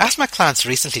 I asked my clients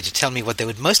recently to tell me what they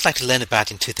would most like to learn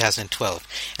about in 2012,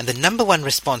 and the number one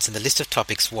response in the list of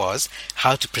topics was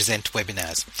how to present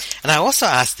webinars. And I also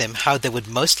asked them how they would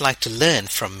most like to learn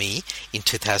from me in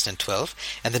 2012,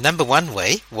 and the number one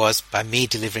way was by me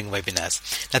delivering webinars.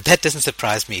 Now that doesn't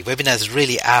surprise me. Webinars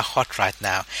really are hot right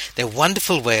now. They're a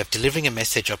wonderful way of delivering a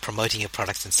message or promoting your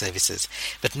products and services.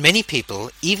 But many people,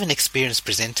 even experienced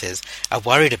presenters, are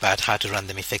worried about how to run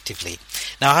them effectively.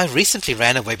 Now I recently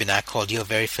ran a webinar called Your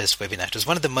Very First Webinar. It was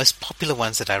one of the most popular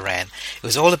ones that I ran. It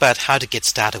was all about how to get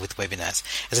started with webinars.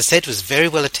 As I said, it was very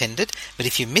well attended, but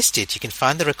if you missed it, you can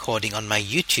find the recording on my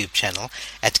YouTube channel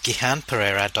at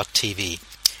gihanperera.tv.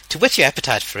 To whet your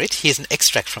appetite for it, here's an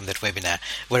extract from that webinar,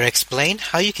 where I explain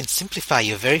how you can simplify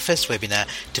your very first webinar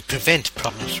to prevent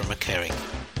problems from occurring.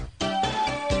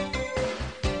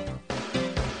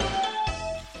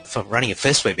 For running your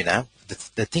first webinar,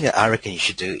 the thing that I reckon you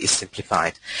should do is simplify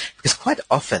it. Because quite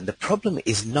often the problem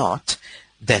is not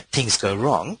that things go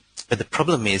wrong, but the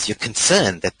problem is you're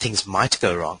concerned that things might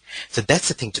go wrong. So that's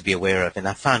the thing to be aware of. And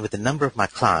I found with a number of my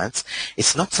clients,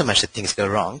 it's not so much that things go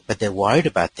wrong, but they're worried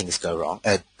about things going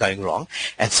wrong.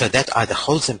 And so that either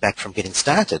holds them back from getting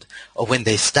started, or when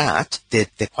they start, they're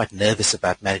quite nervous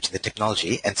about managing the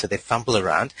technology, and so they fumble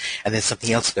around, and then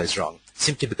something else goes wrong,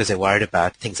 simply because they're worried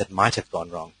about things that might have gone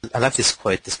wrong. I love this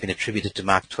quote that's been attributed to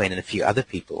Mark Twain and a few other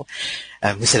people,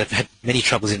 who said, I've had many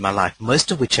troubles in my life, most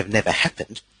of which have never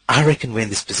happened. I reckon we're in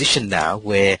this position now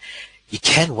where you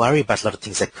can worry about a lot of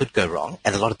things that could go wrong,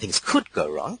 and a lot of things could go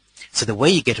wrong, So the way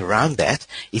you get around that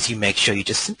is you make sure you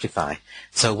just simplify.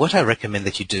 So what I recommend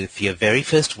that you do for your very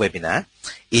first webinar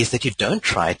is that you don't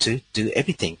try to do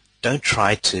everything. Don't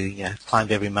try to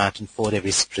climb every mountain, ford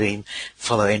every stream,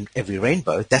 follow every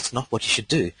rainbow. That's not what you should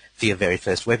do for your very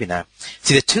first webinar.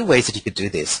 See, there are two ways that you could do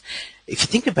this. If you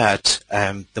think about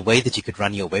the way that you could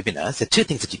run your webinars, there are two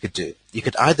things that you could do. You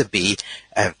could either be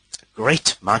a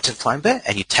great mountain climber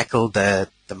and you tackle the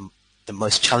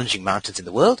most challenging mountains in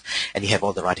the world, and you have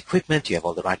all the right equipment, you have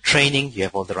all the right training, you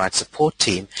have all the right support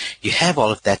team. You have all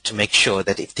of that to make sure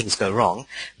that if things go wrong,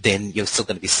 then you're still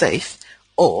going to be safe.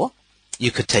 Or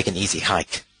you could take an easy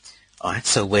hike. All right,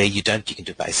 so where you can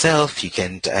do it by yourself, you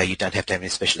don't have to have any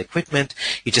special equipment,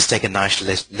 you just take a nice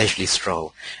leisurely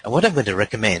stroll. And what I'm going to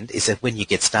recommend is that when you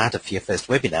get started for your first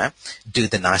webinar, do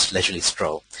the nice leisurely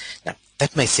stroll. Now,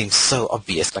 that may seem so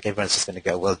obvious, like everyone's just going to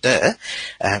go, well, duh.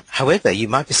 However, you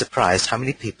might be surprised how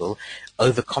many people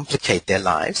overcomplicate their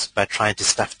lives by trying to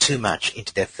stuff too much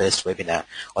into their first webinar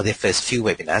or their first few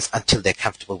webinars until they're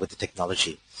comfortable with the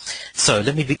technology. So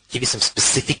let me give you some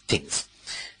specific things.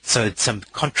 So some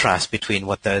contrast between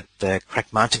what the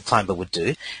crack mountain climber would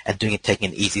do and taking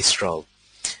an easy stroll.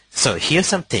 So here are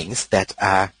some things that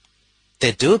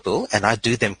they're doable, and I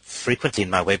do them frequently in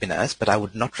my webinars, but I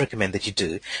would not recommend that you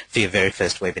do for your very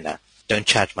first webinar. Don't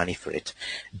charge money for it.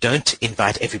 Don't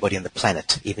invite everybody on the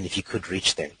planet, even if you could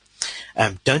reach them.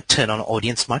 Don't turn on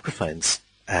audience microphones.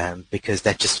 Because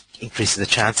that just increases the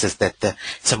chances that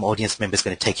some audience member is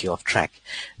going to take you off track.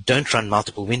 Don't run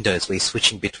multiple windows where you're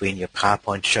switching between your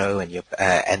PowerPoint show and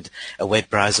and a web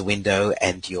browser window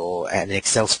and an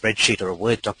Excel spreadsheet or a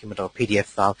Word document or a PDF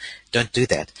file. Don't do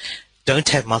that. Don't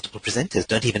have multiple presenters.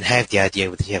 Don't even have the idea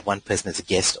whether you have one person as a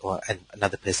guest or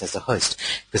another person as a host,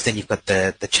 because then you've got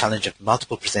the challenge of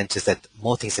multiple presenters, that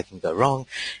more things that can go wrong.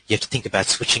 You have to think about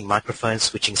switching microphones,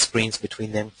 switching screens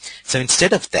between them. So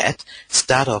instead of that,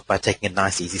 start off by taking a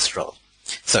nice, easy stroll.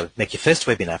 So make your first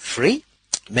webinar free.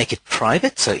 Make it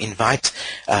private, so invite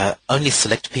only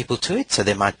select people to it. So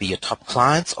there might be your top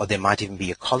clients, or there might even be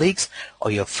your colleagues or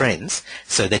your friends,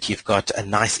 so that you've got a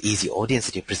nice, easy audience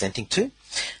that you're presenting to.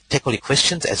 Take all your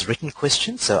questions as written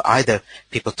questions, so either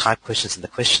people type questions in the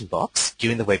question box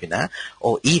during the webinar,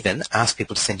 or even ask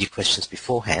people to send you questions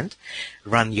beforehand.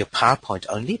 Run your PowerPoint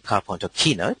only, PowerPoint or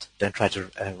Keynote. Don't try to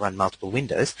run multiple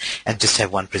windows, and just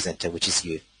have one presenter, which is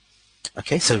you.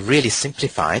 Okay, so really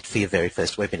simplify it for your very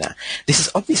first webinar. This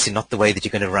is obviously not the way that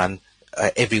you're going to run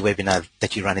every webinar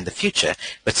that you run in the future,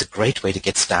 but it's a great way to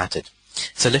get started.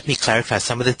 So let me clarify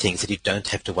some of the things that you don't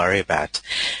have to worry about.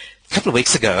 A couple of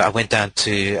weeks ago, I went down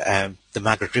to the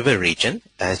Margaret River region,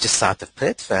 just south of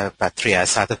Perth, about 3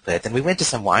 hours south of Perth, and we went to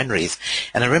some wineries.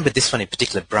 And I remember this one in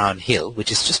particular, Brown Hill,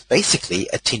 which is just basically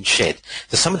a tin shed.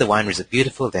 So some of the wineries are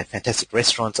beautiful, they're fantastic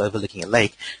restaurants overlooking a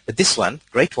lake, but this one,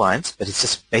 great wines, but it's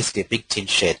just basically a big tin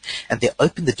shed. And they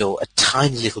opened the door a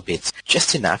tiny little bit,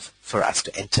 just enough for us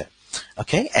to enter.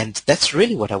 Okay, and that's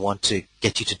really what I want to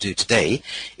get you to do today,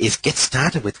 is get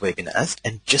started with webinars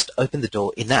and just open the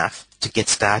door enough to get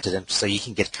started, and so you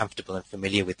can get comfortable and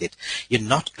familiar with it. You're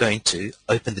not going to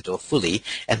open the door fully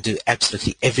and do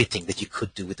absolutely everything that you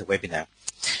could do with a webinar.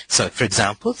 So, for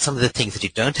example, some of the things that you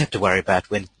don't have to worry about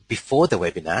before the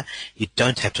webinar, you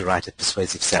don't have to write a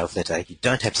persuasive sales letter. You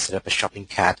don't have to set up a shopping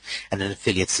cart and an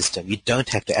affiliate system. You don't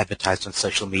have to advertise on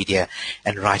social media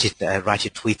and write your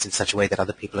tweets in such a way that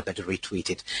other people are going to retweet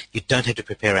it. You don't have to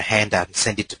prepare a handout and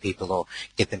send it to people or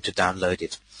get them to download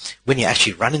it. When you're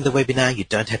actually running the webinar, you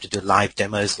don't have to do live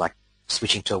demos like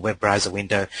switching to a web browser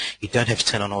window. You don't have to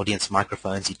turn on audience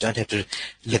microphones. You don't have to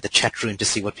let the chat room to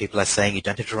see what people are saying. You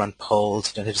don't have to run polls.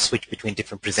 You don't have to switch between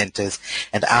different presenters.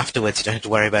 And afterwards, you don't have to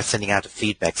worry about sending out a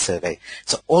feedback survey.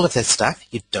 So all of that stuff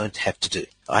you don't have to do.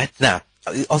 All right? Now,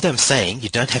 although I'm saying you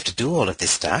don't have to do all of this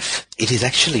stuff, it is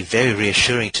actually very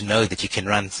reassuring to know that you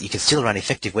can still run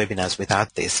effective webinars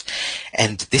without this.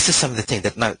 And this is some of the things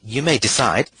that now you may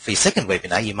decide for your second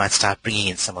webinar, you might start bringing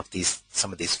in some of these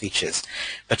features.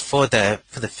 But for the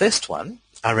first one,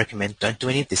 I recommend don't do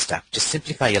any of this stuff. Just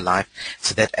simplify your life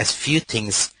so that as few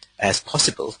things as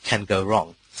possible can go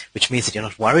wrong, which means that you're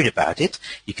not worried about it.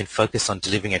 You can focus on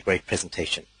delivering a great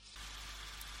presentation.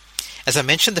 As I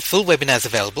mentioned, the full webinar is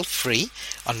available free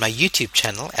on my YouTube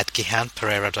channel at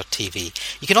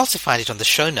gihanperera.tv. You can also find it on the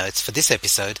show notes for this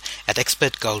episode at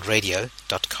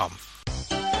expertgoldradio.com.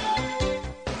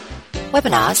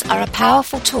 Webinars are a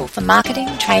powerful tool for marketing,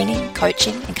 training,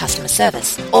 coaching and customer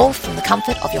service, all from the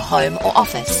comfort of your home or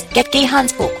office. Get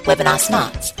Gihan's book, Webinar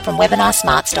Smarts, from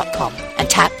webinarsmarts.com and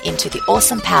tap into the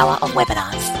awesome power of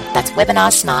webinars. That's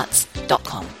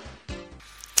webinarsmarts.com.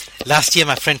 Last year,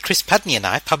 my friend Chris Pudney and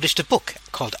I published a book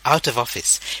called Out of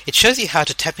Office. It shows you how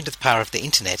to tap into the power of the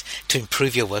internet to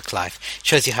improve your work life. It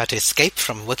shows you how to escape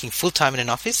from working full-time in an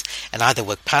office and either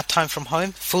work part-time from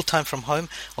home, full-time from home,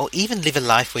 or even live a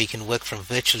life where you can work from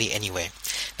virtually anywhere.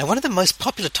 Now, one of the most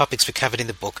popular topics we covered in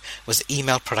the book was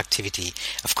email productivity.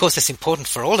 Of course, it's important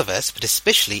for all of us, but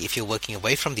especially if you're working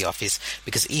away from the office,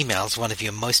 because email is one of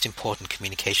your most important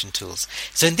communication tools.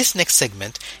 So in this next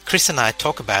segment, Chris and I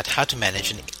talk about how to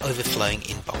manage an overflowing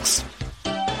inbox.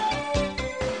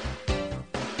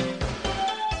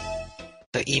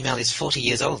 So email is 40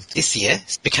 years old this year.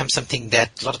 It's become something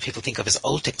that a lot of people think of as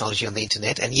old technology on the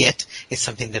internet, and yet it's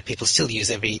something that people still use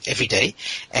every day.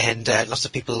 And lots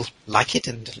of people like it,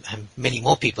 and many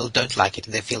more people don't like it,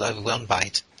 and they feel overwhelmed by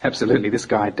it. Absolutely. This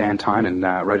guy, Dan Tynan,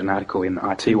 wrote an article in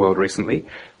IT World recently,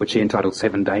 which he entitled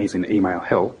 7 Days in Email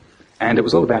Hell. And it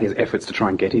was all about his efforts to try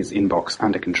and get his inbox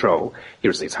under control. He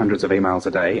receives hundreds of emails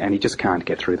a day, and he just can't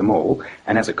get through them all.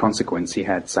 And as a consequence, he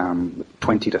had some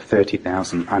 20 to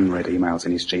 30,000 unread emails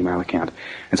in his Gmail account.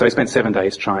 And so he spent 7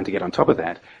 days trying to get on top of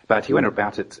that, but he went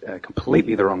about it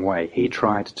completely the wrong way. He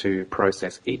tried to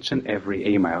process each and every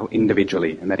email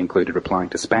individually, and that included replying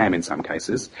to spam in some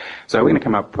cases. So we're going to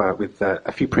come up with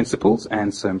a few principles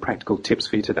and some practical tips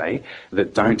for you today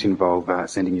that don't involve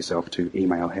sending yourself to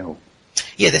email hell.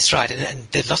 Yeah, that's right. And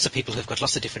there are lots of people who've got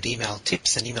lots of different email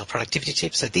tips and email productivity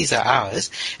tips. So these are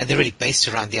ours, and they're really based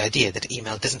around the idea that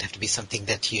email doesn't have to be something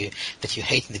that you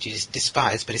hate and that you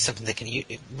despise, but it's something that can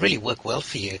really work well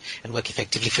for you and work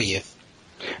effectively for you.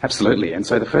 Absolutely. And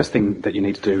so the first thing that you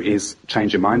need to do is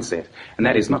change your mindset. And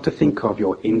that is not to think of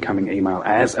your incoming email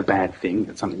as a bad thing.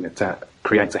 It's something that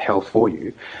creates a hell for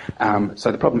you.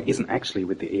 So the problem isn't actually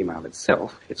with the email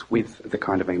itself. It's with the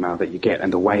kind of email that you get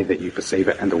and the way that you perceive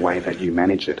it and the way that you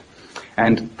manage it.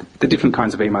 And the different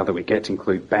kinds of email that we get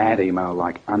include bad email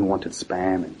like unwanted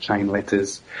spam and chain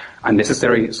letters,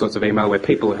 unnecessary sorts of email where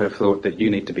people have thought that you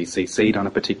need to be CC'd on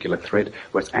a particular thread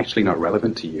where it's actually not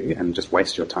relevant to you and just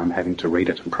waste your time having to read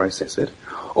it and process it,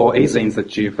 or e-zines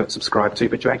that you've subscribed to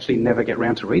but you actually never get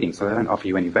round to reading, so they don't offer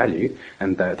you any value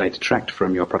and they detract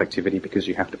from your productivity because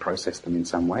you have to process them in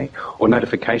some way, or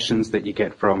notifications that you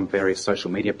get from various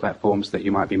social media platforms that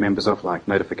you might be members of, like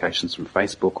notifications from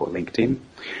Facebook or LinkedIn,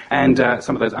 and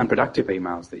some of those unproductive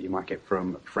emails that you might get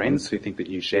from friends who think that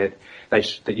you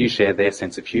share their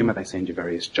sense of humour. They send you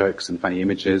various jokes and funny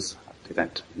images. I do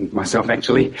that myself,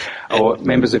 actually. Or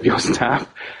members of your staff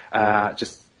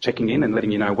just checking in and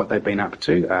letting you know what they've been up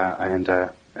to,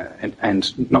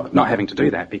 and not having to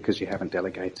do that because you haven't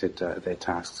delegated their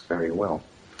tasks very well.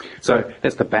 So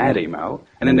that's the bad email,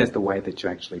 and then there's the way that you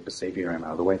actually perceive your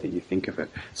email, the way that you think of it.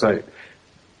 So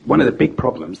one of the big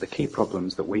problems, the key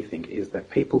problems that we think, is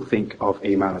that people think of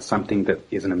email as something that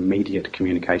is an immediate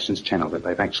communications channel, that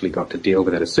they've actually got to deal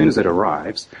with it as soon as it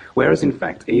arrives, whereas in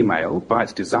fact email, by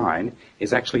its design,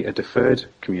 is actually a deferred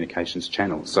communications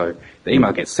channel. So the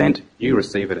email gets sent, you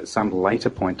receive it at some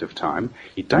later point of time,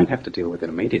 you don't have to deal with it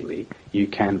immediately, you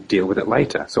can deal with it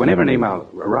later. So whenever an email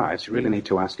arrives, you really need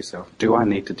to ask yourself, do I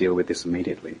need to deal with this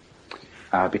immediately?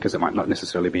 Because it might not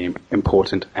necessarily be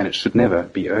important, and it should never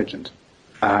be urgent.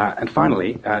 And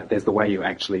finally, there's the way you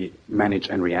actually manage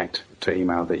and react to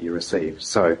email that you receive.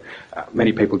 So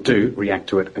many people do react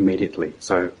to it immediately.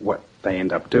 So what they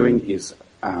end up doing is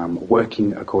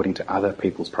working according to other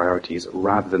people's priorities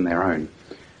rather than their own.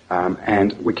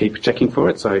 And we keep checking for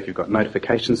it. So if you've got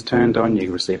notifications turned on,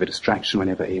 you receive a distraction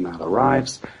whenever email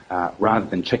arrives, rather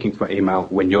than checking for email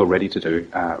when you're ready to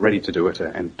do it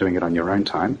and doing it on your own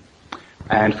time.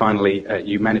 And finally,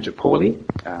 you manage it poorly.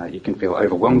 You can feel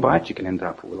overwhelmed by it. You can end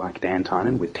up, like Dan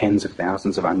Tynan, with tens of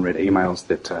thousands of unread emails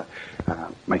that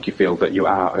make you feel that you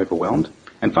are overwhelmed.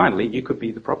 And finally, you could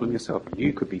be the problem yourself.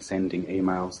 You could be sending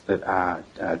emails that are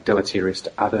deleterious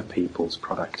to other people's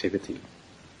productivity.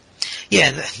 Yeah,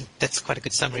 and that's quite a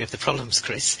good summary of the problems,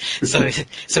 Chris. So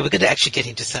we're going to actually get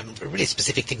into some really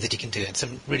specific things that you can do and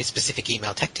some really specific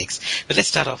email tactics. But let's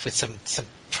start off with some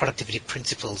productivity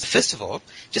principles. First of all,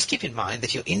 just keep in mind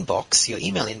that your inbox, your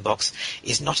email inbox,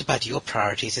 is not about your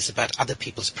priorities, it's about other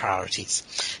people's priorities.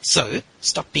 So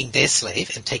stop being their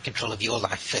slave and take control of your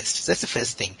life first. So that's the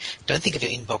first thing. Don't think of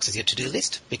your inbox as your to-do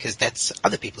list, because that's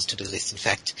other people's to-do list, in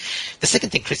fact. The second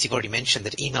thing, Chris, you've already mentioned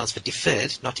that emails for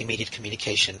deferred, not immediate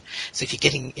communication. So if you're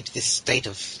getting into this state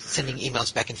of sending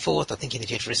emails back and forth or thinking that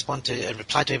you have to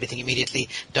reply to everything immediately,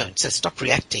 don't. So stop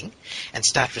reacting and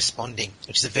start responding,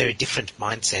 which is a very different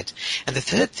mindset. And the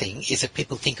third thing is that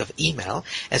people think of email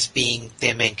as being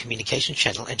their main communication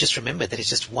channel, and just remember that it's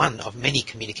just one of many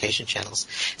communication channels.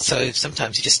 So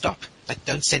sometimes you just stop. Like,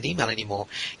 don't send email anymore.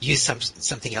 Use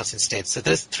something else instead. So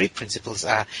those three principles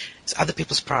are other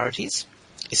people's priorities,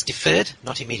 It's deferred,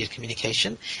 not immediate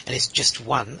communication, and it's just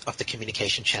one of the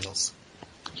communication channels.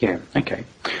 Yeah, okay.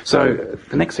 So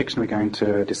the next section we're going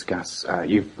to discuss,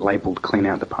 you've labelled Clean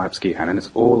Out the Pipes, Gihan, and it's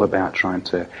all about trying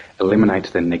to eliminate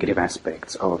the negative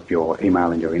aspects of your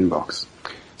email and your inbox.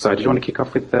 So do you want to kick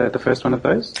off with the first one of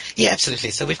those? Yeah,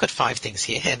 absolutely. So we've got 5 things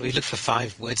here, and we looked for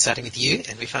 5 words starting with U,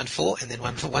 and we found 4, and then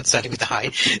one starting with the I.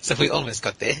 So we almost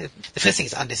got there. The first thing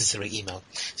is unnecessary email.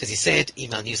 So as you said,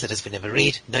 email newsletters we never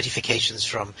read, notifications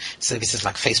from services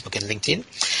like Facebook and LinkedIn.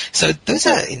 So those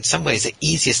are, in some ways, the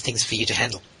easiest things for you to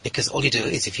handle, because all you do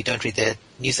is, if you don't read the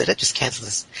newsletter, just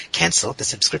cancel the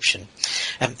subscription.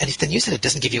 And if the newsletter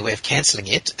doesn't give you a way of cancelling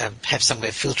it, have some way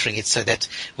of filtering it so that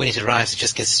when it arrives, it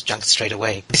just gets junked straight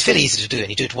away. It's fairly easy to do, and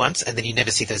you do it once, and then you never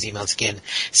see those emails again.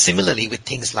 Similarly, with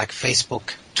things like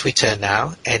Facebook, Twitter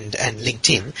now, and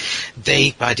LinkedIn,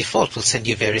 they, by default, will send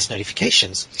you various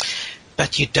notifications.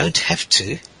 But you don't have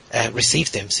to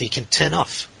receive them, so you can turn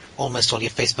off almost all your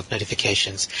Facebook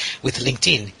notifications. With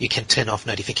LinkedIn, you can turn off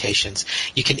notifications.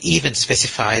 You can even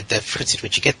specify the frequency at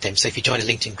which you get them. So if you join a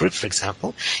LinkedIn group, for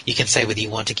example, you can say whether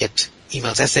you want to get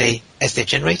emails as they're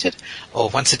generated, or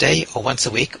once a day, or once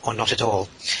a week, or not at all.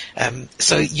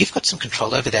 So you've got some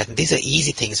control over that, and these are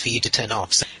easy things for you to turn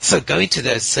off. So go into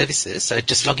those services, so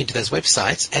just log into those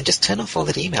websites, and just turn off all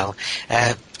that email.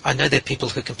 I know there are people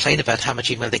who complain about how much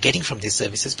email they're getting from these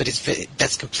services, but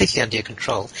that's completely under your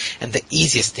control, and the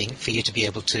easiest thing for you to be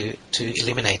able to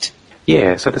eliminate.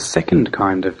 Yeah, so the second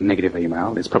kind of negative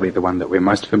email is probably the one that we're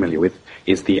most familiar with,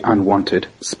 is the unwanted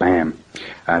spam.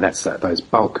 That's those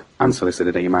bulk,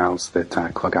 unsolicited emails that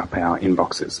clog up our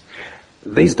inboxes.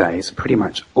 These days, pretty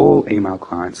much all email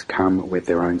clients come with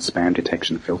their own spam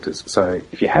detection filters. So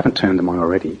if you haven't turned them on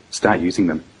already, start using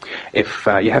them. If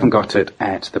you haven't got it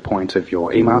at the point of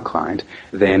your email client,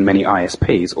 then many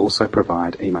ISPs also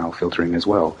provide email filtering as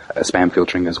well, spam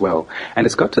filtering as well. And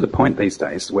it's got to the point these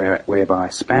days whereby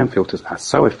spam filters are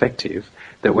so effective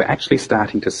that we're actually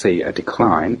starting to see a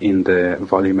decline in the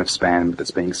volume of spam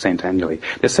that's being sent annually.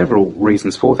 There's several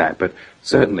reasons for that, but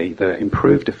certainly the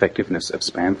improved effectiveness of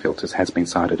spam filters has been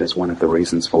cited as one of the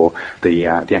reasons for the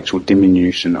actual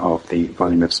diminution of the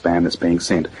volume of spam that's being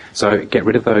sent. So get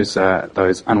rid of those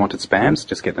unwanted spams,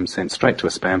 just get them sent straight to a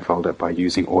spam folder by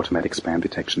using automatic spam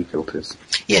detection filters.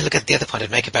 Yeah, look, at the other point I'd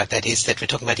make about that is that we're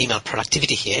talking about email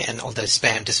productivity here, and although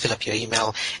spam does fill up your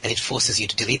email and it forces you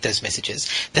to delete those messages,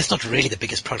 that's not really the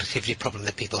biggest productivity problem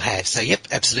that people have. So yep,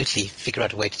 absolutely figure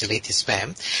out a way to delete your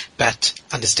spam, but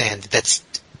understand that's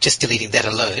just deleting that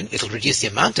alone, it'll reduce the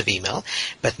amount of email,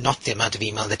 but not the amount of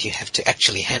email that you have to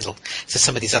actually handle. So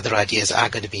some of these other ideas are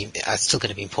still going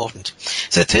to be important.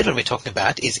 So the third one we're talking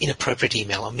about is inappropriate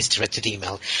email or misdirected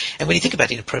email. And when you think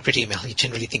about inappropriate email, you're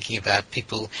generally thinking about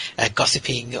people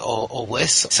gossiping or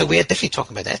worse. So we're definitely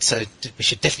talking about that. So we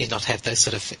should definitely not have those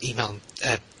sort of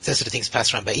those sort of things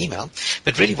passed around by email.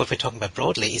 But really what we're talking about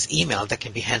broadly is email that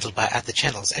can be handled by other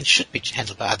channels and should be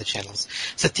handled by other channels.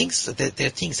 So there are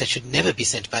things that should never be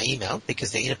sent by email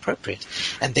because they're inappropriate.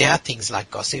 And there are things like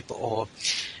gossip or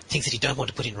things that you don't want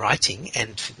to put in writing, and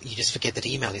you just forget that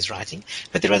email is writing.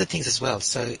 But there are other things as well.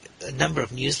 So a number of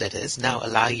newsletters now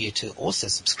allow you to also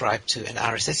subscribe to an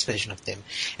RSS version of them.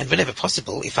 And whenever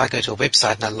possible, if I go to a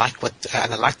website and I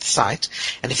like the site,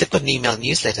 and if they've got an email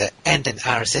newsletter and an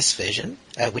RSS version,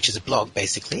 which is a blog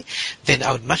basically, then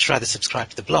I would much rather subscribe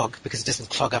to the blog because it doesn't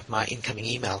clog up my incoming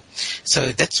email.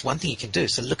 So that's one thing you can do.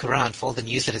 So look around for all the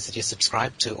newsletters that you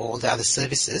subscribe to, all the other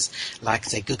services like,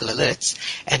 say, Google Alerts,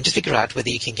 and just figure out whether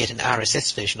you can get an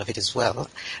RSS version of it as well,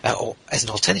 or as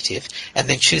an alternative, and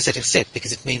then choose that instead,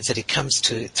 because it means that it comes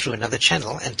through another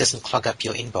channel and doesn't clog up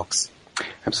your inbox.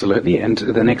 Absolutely, and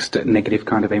the next negative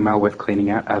kind of email worth cleaning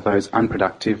out are those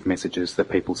unproductive messages that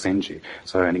people send you.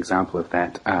 So an example of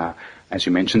that, as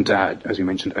we mentioned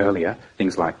earlier,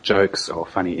 things like jokes or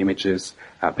funny images,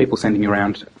 people sending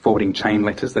around forwarding chain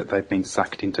letters that they've been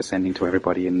sucked into sending to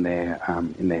everybody in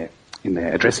their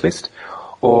address list,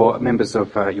 or members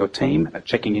of your team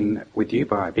checking in with you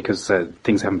because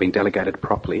things haven't been delegated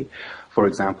properly. For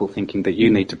example, thinking that you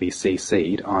need to be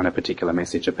CC'd on a particular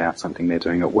message about something they're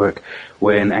doing at work,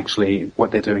 when actually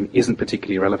what they're doing isn't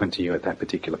particularly relevant to you at that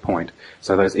particular point.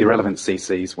 So those irrelevant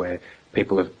CCs where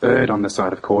people have erred on the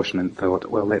side of caution and thought,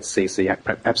 well, let's CC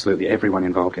absolutely everyone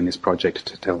involved in this project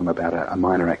to tell them about a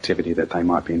minor activity that they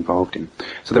might be involved in.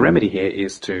 So the remedy here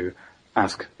is to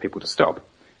ask people to stop.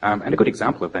 And a good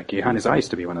example of that, Gihan, is I used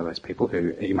to be one of those people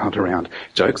who emailed around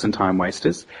jokes and time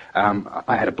wasters.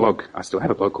 I had a blog, I still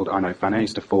have a blog called I Know Funny. I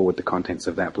used to forward the contents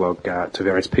of that blog to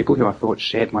various people who I thought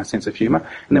shared my sense of humour.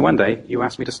 And then one day you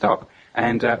asked me to stop.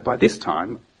 And by this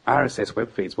time, RSS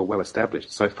web feeds were well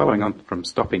established. So following on from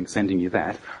stopping sending you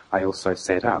that, I also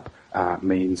set up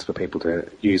means for people to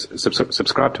use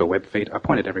subscribe to a web feed. I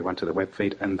pointed everyone to the web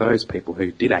feed, and those people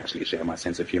who did actually share my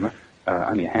sense of humour,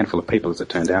 only a handful of people, as it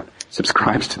turned out,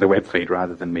 subscribed to the web feed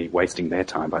rather than me wasting their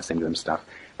time by sending them stuff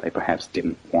they perhaps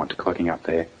didn't want clogging up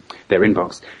their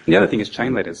inbox. And the other thing is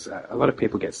chain letters. A lot of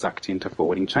people get sucked into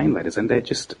forwarding chain letters, and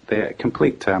they're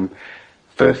complete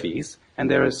furfies. And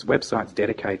there is websites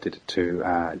dedicated to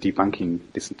debunking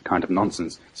this kind of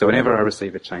nonsense. So whenever I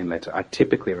receive a chain letter, I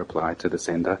typically reply to the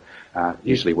sender,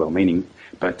 usually well-meaning,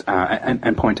 but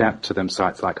and point out to them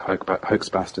sites like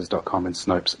hoaxbusters.com and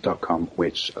snopes.com,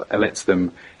 which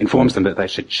informs them that they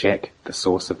should check the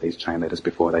source of these chain letters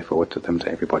before they forward them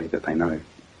to everybody that they know.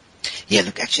 Yeah,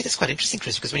 look, actually that's quite interesting,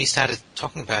 Chris, because when you started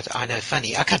talking about I Know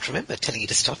Funny, I can't remember telling you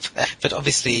to stop, but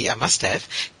obviously I must have.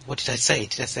 What did I say?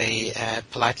 Did I say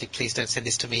politely, please don't send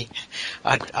this to me?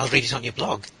 I'll read it on your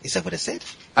blog. Is that what I said?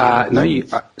 No,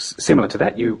 similar to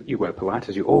that, you were polite,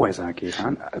 as you always are,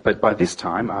 Gihan. But by this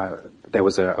time, there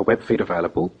was a web feed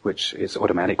available, which is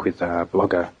automatic with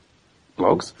Blogger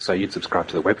blogs. So you'd subscribe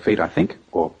to the web feed, I think,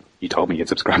 or you told me you'd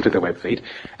subscribe to the web feed.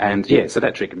 And yeah, so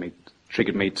that triggered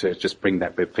me to just bring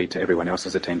that web feed to everyone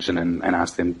else's attention and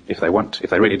ask them if they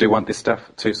really do want this stuff,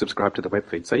 to subscribe to the web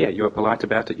feed. So yeah, you were polite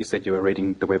about it. You said you were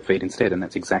reading the web feed instead, and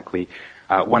that's exactly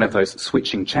one of those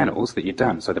switching channels that you've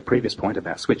done. So the previous point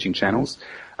about switching channels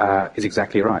is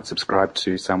exactly right. Subscribe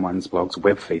to someone's blog's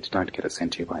web feed. Don't get it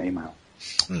sent to you by email.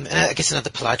 And I guess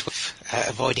another polite way of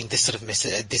avoiding this sort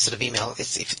of email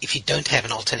is if you don't have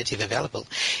an alternative available,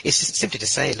 is just simply to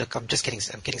say, look, I'm getting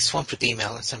swamped with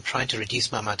email, and so I'm trying to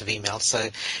reduce my amount of email. So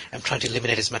I'm trying to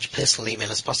eliminate as much personal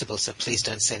email as possible. So please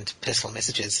don't send personal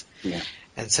messages. Yeah.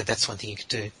 And so that's one thing you could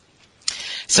do.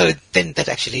 So then that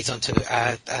actually leads on to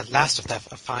last of the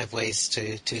 5 ways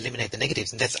to eliminate the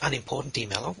negatives, and that's unimportant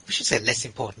email, or we should say less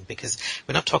important, because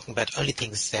we're not talking about only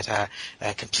things that are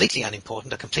completely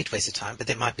unimportant, a complete waste of time, but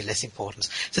there might be less importance.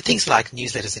 So things like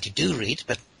newsletters that you do read,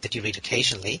 but that you read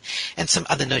occasionally, and some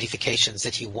other notifications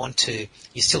that you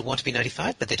still want to be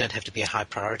notified, but they don't have to be a high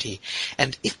priority.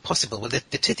 And if possible, well, the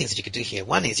 2 things that you could do here.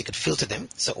 One is you could filter them,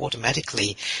 so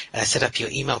automatically set up your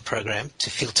email program to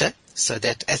filter, so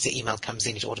that as the email comes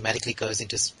in, it automatically goes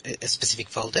into a specific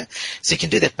folder. So you can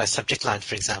do that by subject line,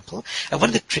 for example. One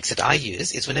of the tricks that I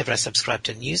use is whenever I subscribe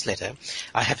to a newsletter,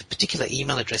 I have a particular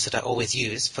email address that I always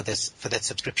use for that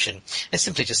subscription. It's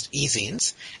simply just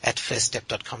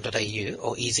ezines@firststep.com.au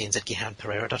or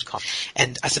ezines@gihanpereira.com.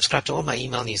 And I subscribe to all my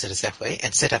email newsletters that way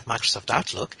and set up Microsoft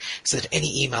Outlook so that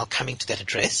any email coming to that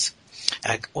address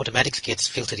automatically gets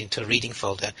filtered into a reading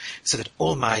folder, so that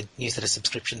all my newsletter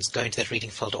subscriptions go into that reading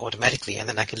folder automatically, and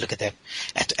then I can look at them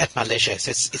at my leisure.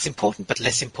 So it's important, but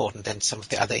less important than some of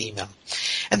the other email.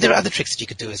 And there are other tricks that you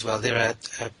could do as well. I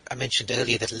mentioned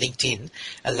earlier that LinkedIn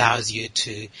allows you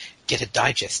to get a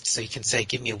digest, so you can say,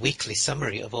 give me a weekly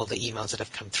summary of all the emails that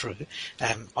have come through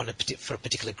for a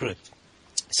particular group.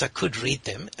 So I could read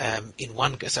them in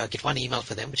one go. So I get one email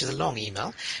for them, which is a long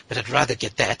email, but I'd rather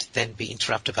get that than be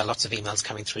interrupted by lots of emails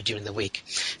coming through during the week.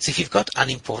 So if you've got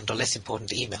unimportant or less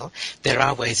important email, there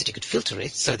are ways that you could filter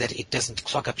it so that it doesn't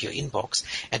clog up your inbox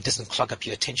and doesn't clog up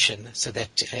your attention, so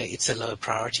that it's a lower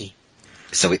priority.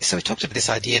 So we talked about this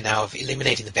idea now of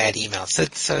eliminating the bad emails.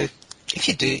 So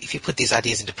if you put these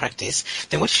ideas into practice,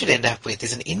 then what you should end up with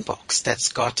is an inbox that's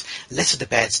got less of the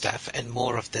bad stuff and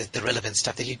more of the relevant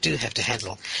stuff that you do have to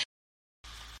handle.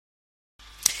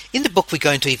 In the book, we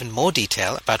go into even more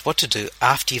detail about what to do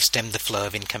after you've stemmed the flow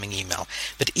of incoming email.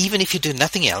 But even if you do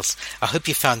nothing else, I hope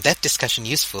you found that discussion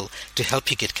useful to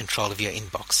help you get control of your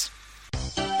inbox.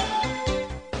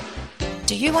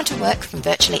 Do you want to work from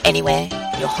virtually anywhere?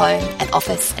 Your home, an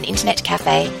office, an internet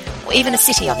cafe, or even a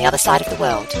city on the other side of the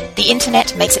world? The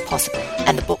internet makes it possible,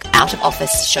 and the book Out of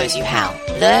Office shows you how.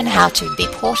 Learn how to be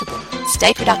portable,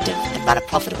 stay productive, and run a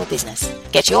profitable business.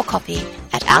 Get your copy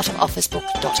at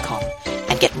outofofficebook.com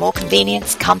and get more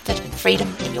convenience, comfort, and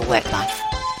freedom in your work life.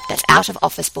 That's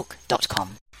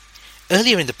outofofficebook.com.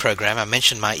 Earlier in the program, I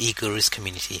mentioned my eGurus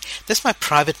community. That's my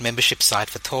private membership site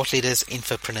for thought leaders,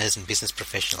 infopreneurs, and business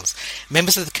professionals.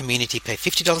 Members of the community pay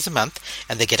 $50 a month,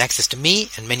 and they get access to me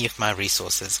and many of my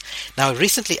resources. Now, I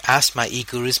recently asked my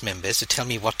eGurus members to tell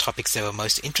me what topics they were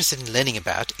most interested in learning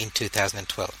about in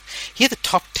 2012. Here are the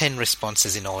top 10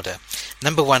 responses in order.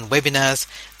 Number 1, webinars,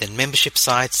 then membership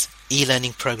sites,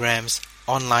 e-learning programs,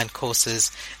 online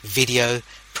courses, video,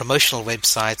 promotional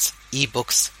websites,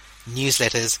 e-books,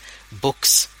 newsletters,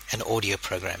 books, and audio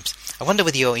programs. I wonder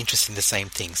whether you're interested in the same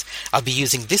things. I'll be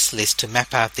using this list to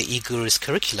map out the eGurus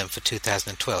curriculum for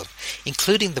 2012,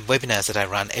 including the webinars that I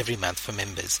run every month for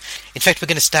members. In fact, we're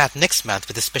going to start next month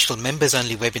with a special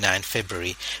members-only webinar in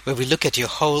February, where we look at your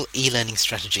whole e-learning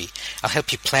strategy. I'll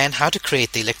help you plan how to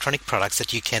create the electronic products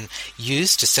that you can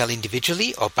use to sell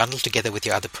individually or bundle together with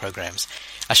your other programs.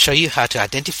 I'll show you how to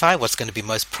identify what's going to be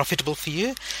most profitable for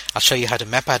you. I'll show you how to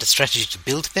map out a strategy to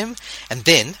build them, and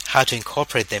then how to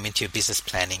incorporate them into your business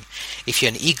planning. If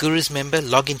you're an eGurus member,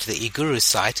 log into the eGurus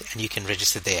site and you can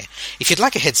register there. If you'd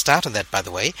like a head start on that, by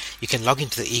the way, you can log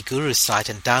into the eGurus site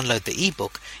and download the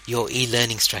ebook, Your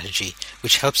E-Learning Strategy,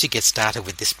 which helps you get started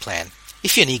with this plan.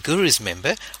 If you're an eGurus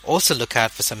member, also look out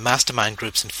for some mastermind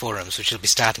groups and forums, which will be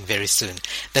starting very soon.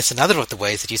 That's another of the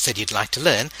ways that you said you'd like to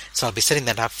learn, so I'll be setting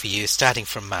that up for you starting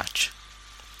from March.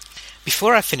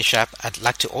 Before I finish up, I'd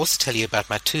like to also tell you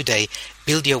about my 2-day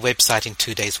Build Your Website in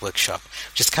 2 Days workshop,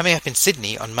 which is coming up in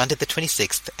Sydney on Monday the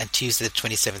 26th and Tuesday the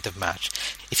 27th of March.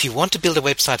 If you want to build a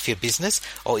website for your business,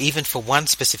 or even for one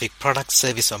specific product,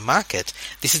 service or market,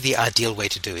 this is the ideal way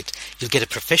to do it. You'll get a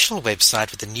professional website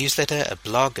with a newsletter, a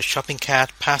blog, a shopping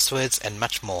cart, passwords and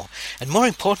much more. And more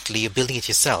importantly, you're building it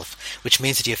yourself, which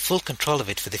means that you have full control of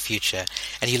it for the future.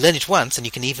 And you learn it once and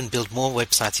you can even build more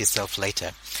websites yourself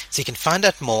later. So you can find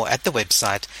out more at the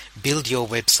website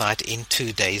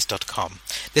buildyourwebsiteintodays.com.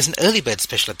 There's an early bird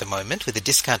special at the moment with a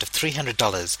discount of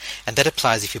 $300, and that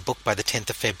applies if you book by the 10th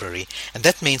of February, and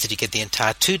that means that you get the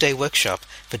entire 2-day workshop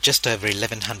for just over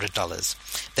 $1,100.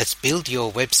 That's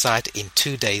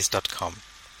buildyourwebsiteintodays.com.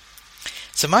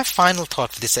 So my final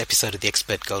thought for this episode of the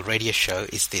Expert Gold Radio Show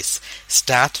is this: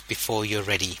 start before you're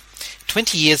ready.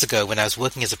 20 years ago, when I was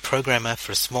working as a programmer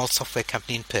for a small software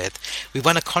company in Perth, we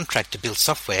won a contract to build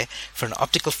software for an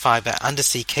optical fiber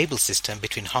undersea cable system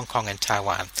between Hong Kong and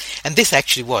Taiwan. And this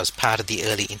actually was part of the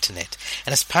early internet.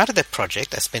 And as part of that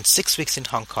project, I spent 6 weeks in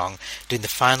Hong Kong doing the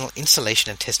final installation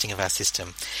and testing of our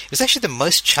system. It was actually the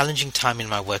most challenging time in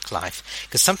my work life,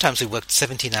 because sometimes we worked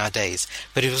 17-hour days,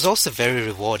 but it was also very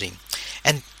rewarding.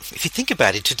 And if you think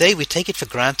about it, today we take it for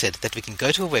granted that we can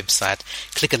go to a website,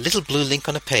 click a little blue link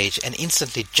on a page, and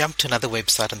instantly jump to another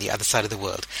website on the other side of the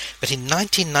world. But in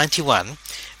 1991,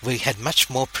 we had much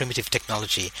more primitive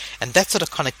technology, and that sort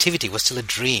of connectivity was still a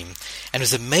dream. And it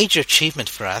was a major achievement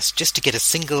for us just to get a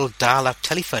single dial-up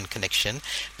telephone connection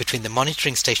between the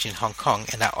monitoring station in Hong Kong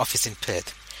and our office in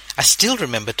Perth. I still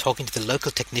remember talking to the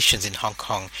local technicians in Hong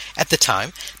Kong. At the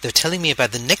time, they were telling me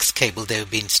about the next cable they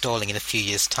would be installing in a few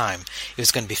years' time. It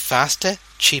was going to be faster,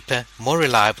 cheaper, more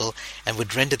reliable, and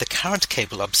would render the current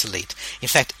cable obsolete. In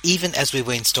fact, even as we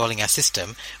were installing our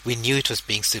system, we knew it was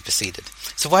being superseded.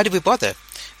 So why did we bother?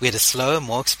 We had a slower,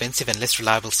 more expensive and less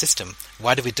reliable system.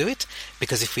 Why did we do it?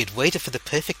 Because if we had waited for the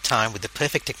perfect time with the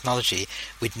perfect technology,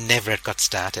 we'd never have got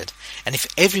started. And if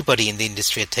everybody in the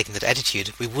industry had taken that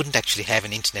attitude, we wouldn't actually have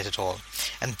an internet at all.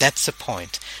 And that's the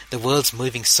point. The world's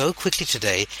moving so quickly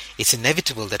today, it's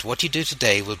inevitable that what you do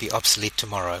today will be obsolete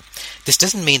tomorrow. This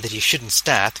doesn't mean that you shouldn't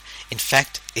start. In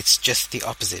fact, it's just the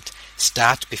opposite.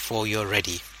 Start before you're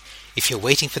ready. If you're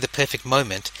waiting for the perfect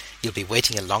moment, you'll be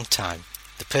waiting a long time.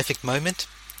 The perfect moment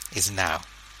is now.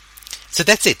 So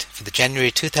that's it for the January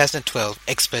 2012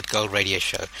 Expert Gold Radio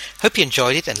Show. Hope you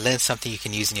enjoyed it and learned something you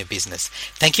can use in your business.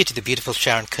 Thank you to the beautiful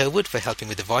Sharon Kerwood for helping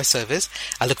with the voiceovers.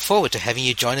 I look forward to having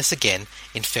you join us again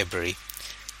in February.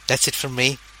 That's it from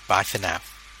me. Bye for now.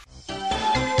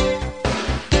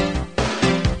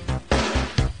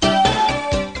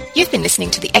 You've been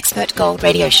listening to the Expert Gold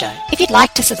Radio Show. If you'd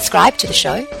like to subscribe to the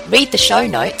show, read the show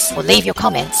notes, or leave your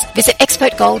comments, visit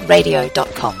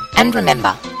expertgoldradio.com. And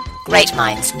remember, great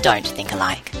minds don't think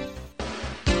alike.